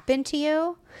happened to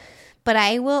you, but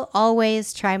I will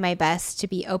always try my best to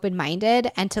be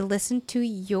open-minded and to listen to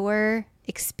your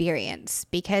experience.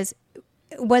 Because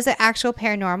was it actual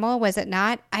paranormal? Was it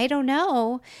not? I don't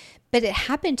know. But it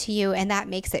happened to you, and that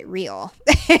makes it real.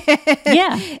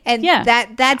 And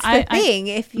that's the thing.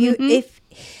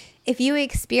 If you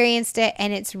experienced it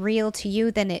and it's real to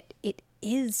you, then it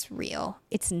is real.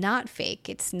 It's not fake.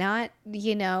 It's not,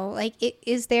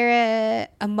 is there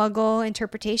a muggle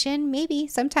interpretation? Maybe.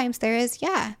 Sometimes there is,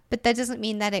 yeah. But that doesn't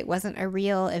mean that it wasn't a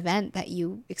real event that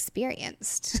you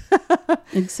experienced.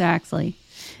 Exactly.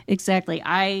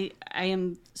 I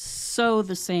am so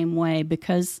the same way,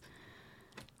 because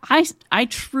I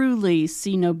truly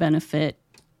see no benefit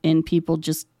in people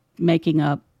just making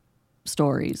up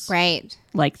stories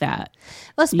like that.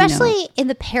 Well, especially in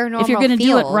the paranormal if you're going to do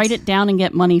field. it, write it down and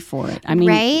get money for it. I mean,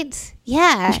 right?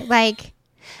 Yeah.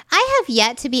 I have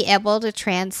yet to be able to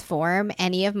transform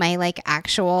any of my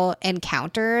actual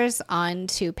encounters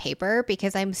onto paper,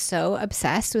 because I'm so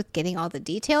obsessed with getting all the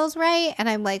details right. And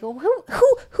I'm like, who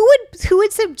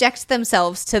would subject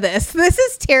themselves to this? This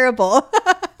is terrible.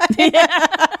 This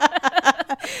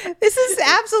is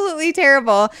absolutely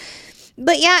terrible.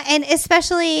 But yeah, and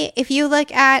especially if you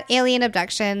look at alien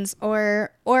abductions or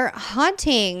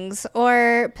hauntings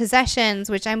or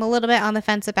possessions, which I'm a little bit on the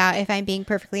fence about, if I'm being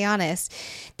perfectly honest,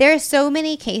 there are so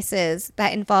many cases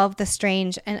that involve the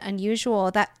strange and unusual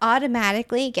that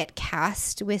automatically get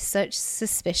cast with such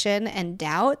suspicion and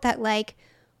doubt that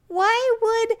why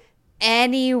would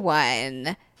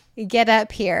anyone get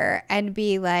up here and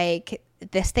be like,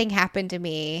 this thing happened to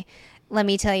me. Let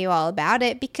me tell you all about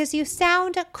it because you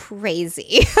sound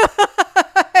crazy.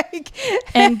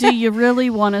 And do you really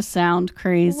want to sound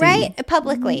crazy? Right?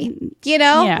 Publicly, you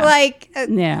know, Yeah. like,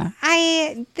 Yeah.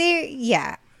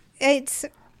 It's,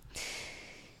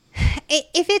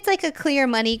 if it's like a clear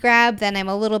money grab, then I'm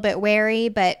a little bit wary,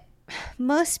 but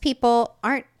most people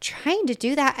aren't trying to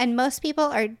do that. And most people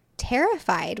are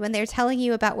terrified when they're telling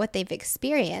you about what they've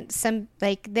experienced. Some,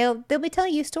 like, they'll be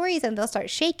telling you stories and they'll start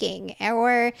shaking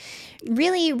or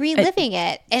really reliving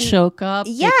it and choke up.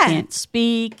 Yeah. They can't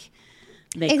speak.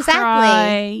 They Exactly.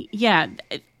 cry. Yeah.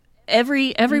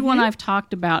 Everyone I've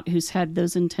talked about who's had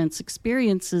those intense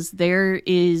experiences, there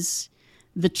is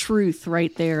the truth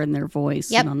right there in their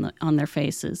voice Yep. and on their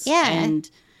faces. Yeah.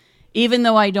 And even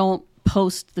though I don't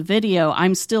post the video,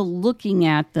 I'm still looking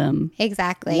at them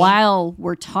Exactly. while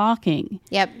we're talking.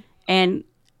 Yep. And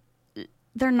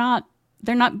they're not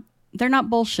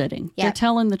bullshitting. They're Yep.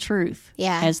 telling the truth.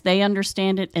 Yeah. As they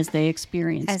understand it, as they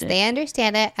experienced As it. they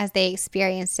understand it, as they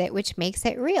experienced it, which makes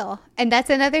it real. And that's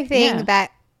another thing Yeah.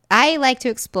 that I like to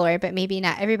explore, but maybe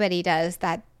not everybody does,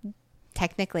 that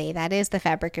technically that is the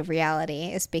fabric of reality.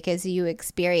 Is because you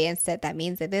experienced it, that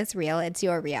means it is real. It's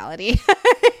your reality.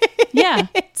 Yeah.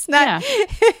 It's not. Yeah.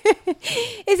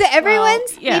 Is it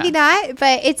everyone's? Well, yeah. Maybe not,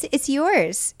 but it's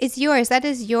yours. It's yours. That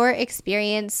is your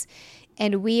experience.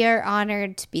 And we are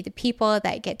honored to be the people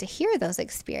that get to hear those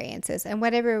experiences. And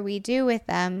whatever we do with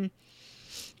them,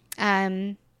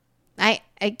 I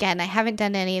haven't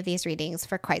done any of these readings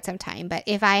for quite some time, but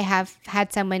if I have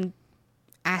had someone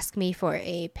ask me for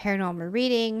a paranormal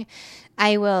reading,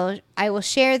 I will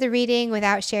share the reading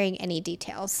without sharing any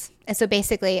details. And so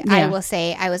basically, I will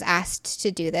say, I was asked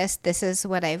to do this. This is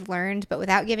what I've learned, but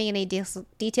without giving any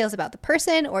details about the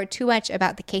person or too much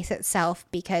about the case itself,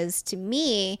 because to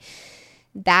me,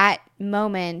 that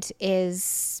moment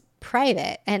is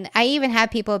private. And I even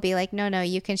have people be like, no,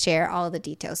 you can share all the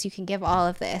details. You can give all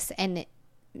of this. And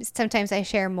sometimes I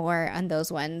share more on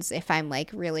those ones if I'm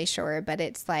like really sure, but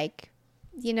it's like,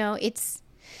 you know, it's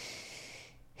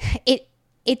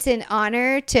an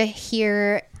honor to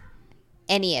hear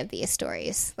any of these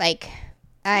stories. Like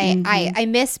I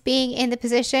miss being in the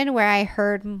position where I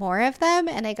heard more of them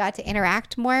and I got to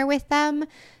interact more with them.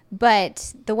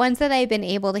 But the ones that I've been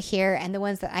able to hear and the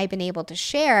ones that I've been able to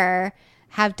share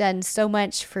have done so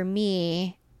much for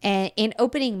me and in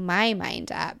opening my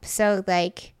mind up. So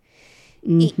like,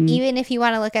 even if you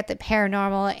want to look at the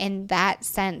paranormal in that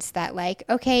sense that like,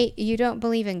 okay, you don't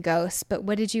believe in ghosts, but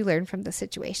what did you learn from the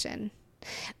situation?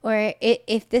 Or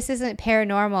if this isn't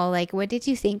paranormal, like what did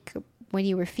you think when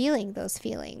you were feeling those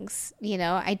feelings? You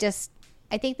know, I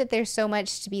think that there's so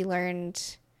much to be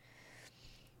learned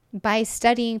by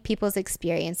studying people's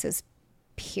experiences,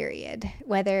 period,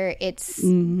 whether it's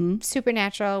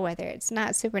supernatural, whether it's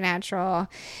not supernatural,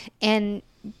 and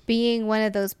being one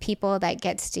of those people that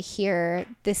gets to hear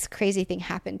this crazy thing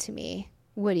happen to me.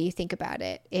 What do you think about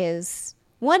it? Is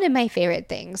one of my favorite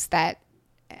things that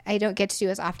I don't get to do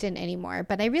as often anymore,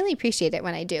 but I really appreciate it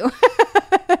when I do.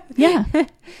 Yeah.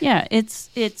 Yeah.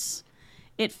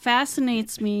 It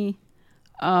fascinates me.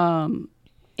 In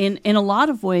a lot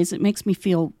of ways, it makes me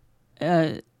feel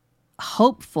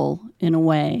hopeful in a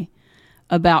way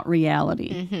about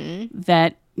reality.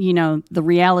 That, you know, the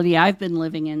reality I've been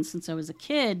living in since I was a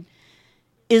kid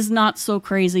is not so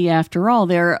crazy after all.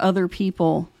 There are other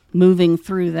people moving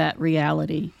through that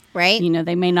reality. Right. You know,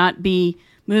 they may not be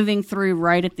moving through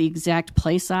right at the exact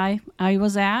place I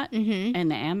was at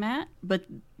and am at, but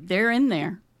they're in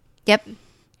there. Yep.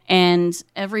 And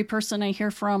every person I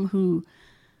hear from who,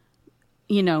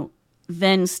 you know,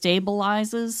 then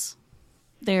stabilizes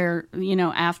their, you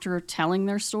know, after telling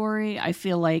their story, I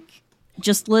feel like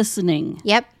just listening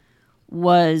Yep.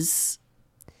 was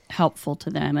helpful to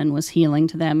them and was healing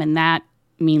to them. And that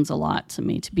means a lot to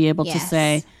me, to be able to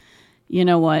say, you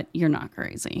know what, you're not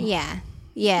crazy. Yeah.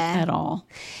 Yeah. At all.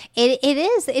 It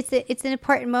is. It's an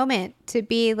important moment to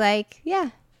be like,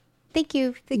 yeah, thank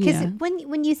you. Because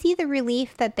when you see the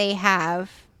relief that they have,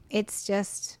 it's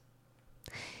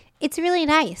really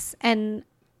nice. And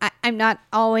I'm not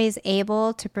always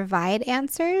able to provide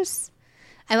answers.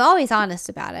 I'm always honest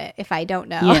about it if I don't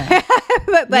know. Yeah.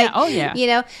 but you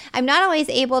know, I'm not always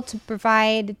able to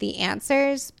provide the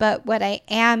answers, but what I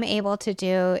am able to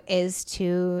do is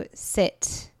to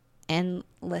sit and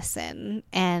listen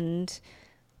and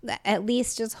at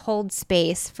least just hold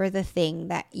space for the thing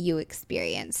that you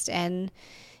experienced. And,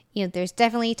 you know, there's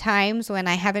definitely times when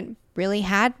I haven't really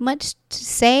had much to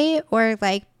say or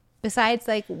like, besides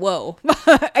like, whoa,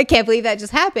 I can't believe that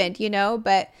just happened, you know,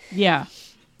 but Yeah.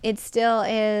 it still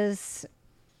is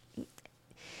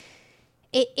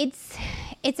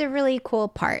it's a really cool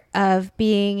part of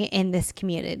being in this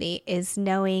community is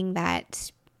knowing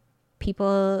that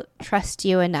people trust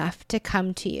you enough to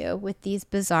come to you with these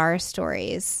bizarre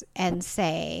stories and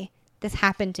say, this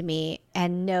happened to me,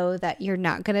 and know that you're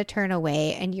not going to turn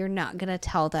away and you're not going to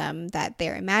tell them that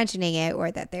they're imagining it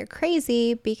or that they're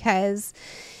crazy, because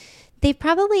they've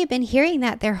probably been hearing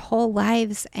that their whole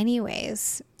lives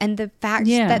anyways. And the fact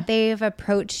that they've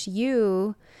approached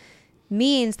you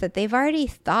means that they've already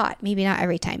thought, maybe not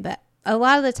every time, but a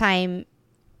lot of the time,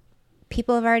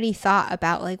 people have already thought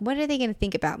about, like, what are they going to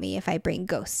think about me if I bring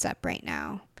ghosts up right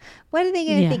now? What are they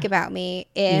going to think about me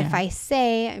if I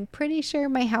say, I'm pretty sure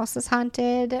my house is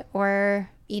haunted, or,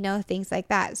 things like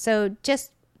that. So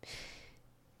just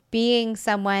being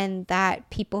someone that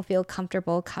people feel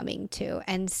comfortable coming to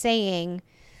and saying,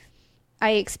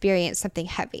 I experienced something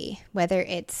heavy, whether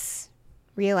it's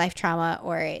real life trauma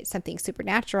or it's something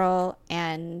supernatural,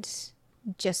 and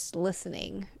just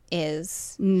listening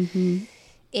is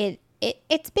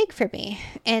it's big for me,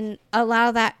 and a lot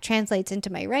of that translates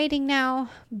into my writing now.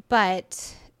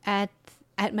 But at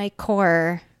my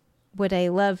core, what I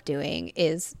love doing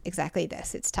is exactly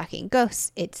this. It's talking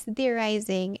ghosts, it's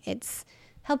theorizing, it's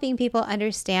helping people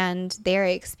understand their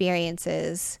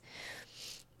experiences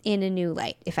in a new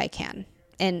light if I can.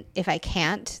 And if I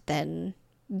can't, then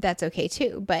that's okay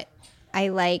too. But I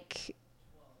like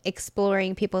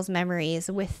exploring people's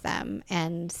memories with them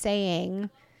and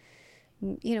saying,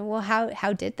 well,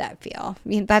 how did that feel? I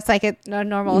mean, that's like a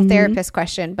normal therapist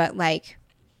question, but like,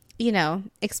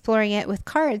 exploring it with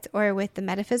cards or with the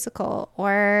metaphysical,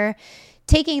 or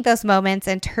taking those moments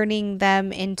and turning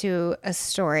them into a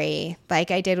story like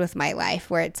I did with my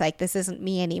life, where it's like, this isn't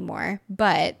me anymore,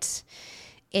 but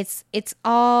it's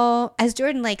all, as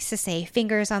Jordan likes to say,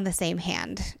 fingers on the same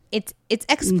hand. It's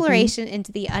exploration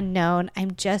into the unknown.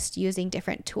 I'm just using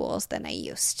different tools than I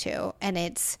used to. And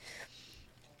it's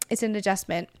an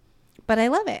adjustment, but I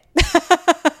love it.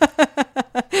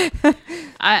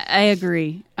 I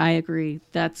agree.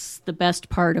 That's the best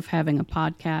part of having a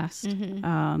podcast.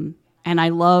 And I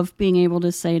love being able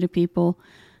to say to people,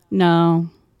 no,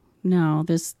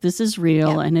 this is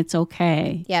real, and it's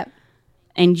okay. Yep.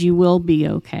 And you will be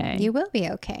okay. You will be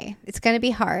okay. It's going to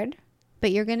be hard,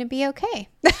 but you're going to be okay.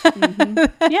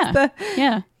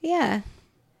 Yeah.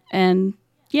 And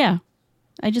yeah,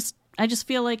 I just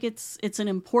feel like it's an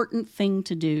important thing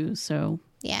to do. So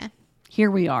yeah, here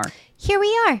we are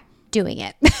doing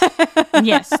it.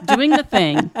 Yes, doing the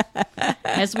thing.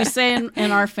 As we say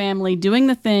in our family, doing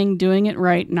the thing, doing it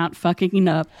right, not fucking it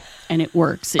up, and it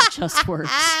works. It just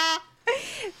works.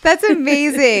 That's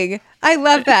amazing. I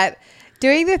love that.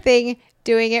 Doing the thing,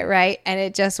 doing it right, and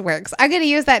it just works. I'm going to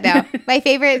use that now. My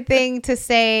favorite thing to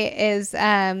say is,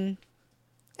 well,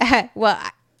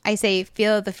 I say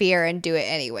feel the fear and do it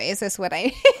anyways. That's what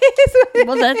I.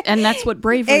 That's what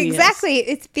bravery is. Exactly.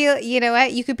 It's feel. You know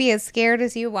what? You could be as scared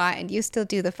as you want, and you still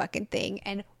do the fucking thing.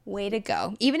 And way to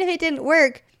go. Even if it didn't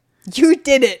work, you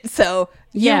did it. So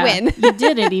you win. You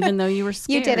did it, even though you were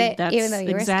scared. You did it, that's even though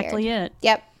you were scared. Exactly it.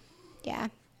 Yep. Yeah.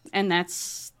 And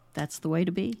that's the way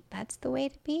to be. That's the way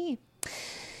to be.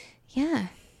 Yeah.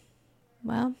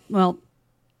 Well.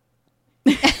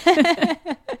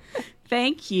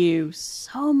 Thank you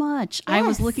so much. Yes. I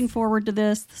was looking forward to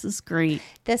this. This is great.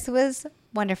 This was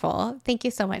wonderful. Thank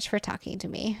you so much for talking to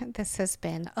me. This has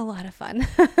been a lot of fun.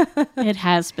 It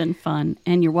has been fun.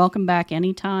 And you're welcome back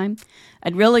anytime.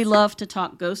 I'd really love to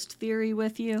talk ghost theory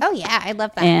with you. Oh, yeah. I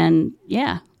love that. And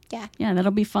yeah,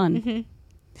 that'll be fun. Mm-hmm.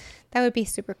 That would be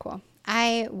super cool.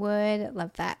 I would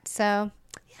love that. So,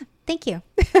 yeah, thank you.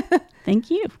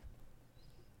 Thank you.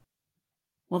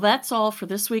 Well, that's all for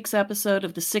this week's episode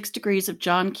of the 6 Degrees of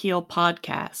John Keel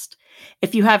podcast.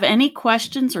 If you have any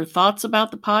questions or thoughts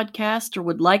about the podcast, or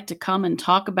would like to come and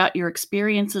talk about your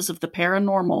experiences of the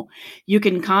paranormal, you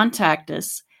can contact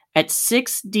us at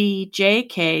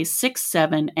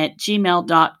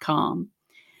 6djk67@gmail.com.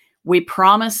 We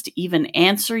promise to even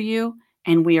answer you,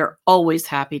 and we are always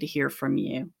happy to hear from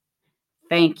you.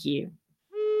 Thank you.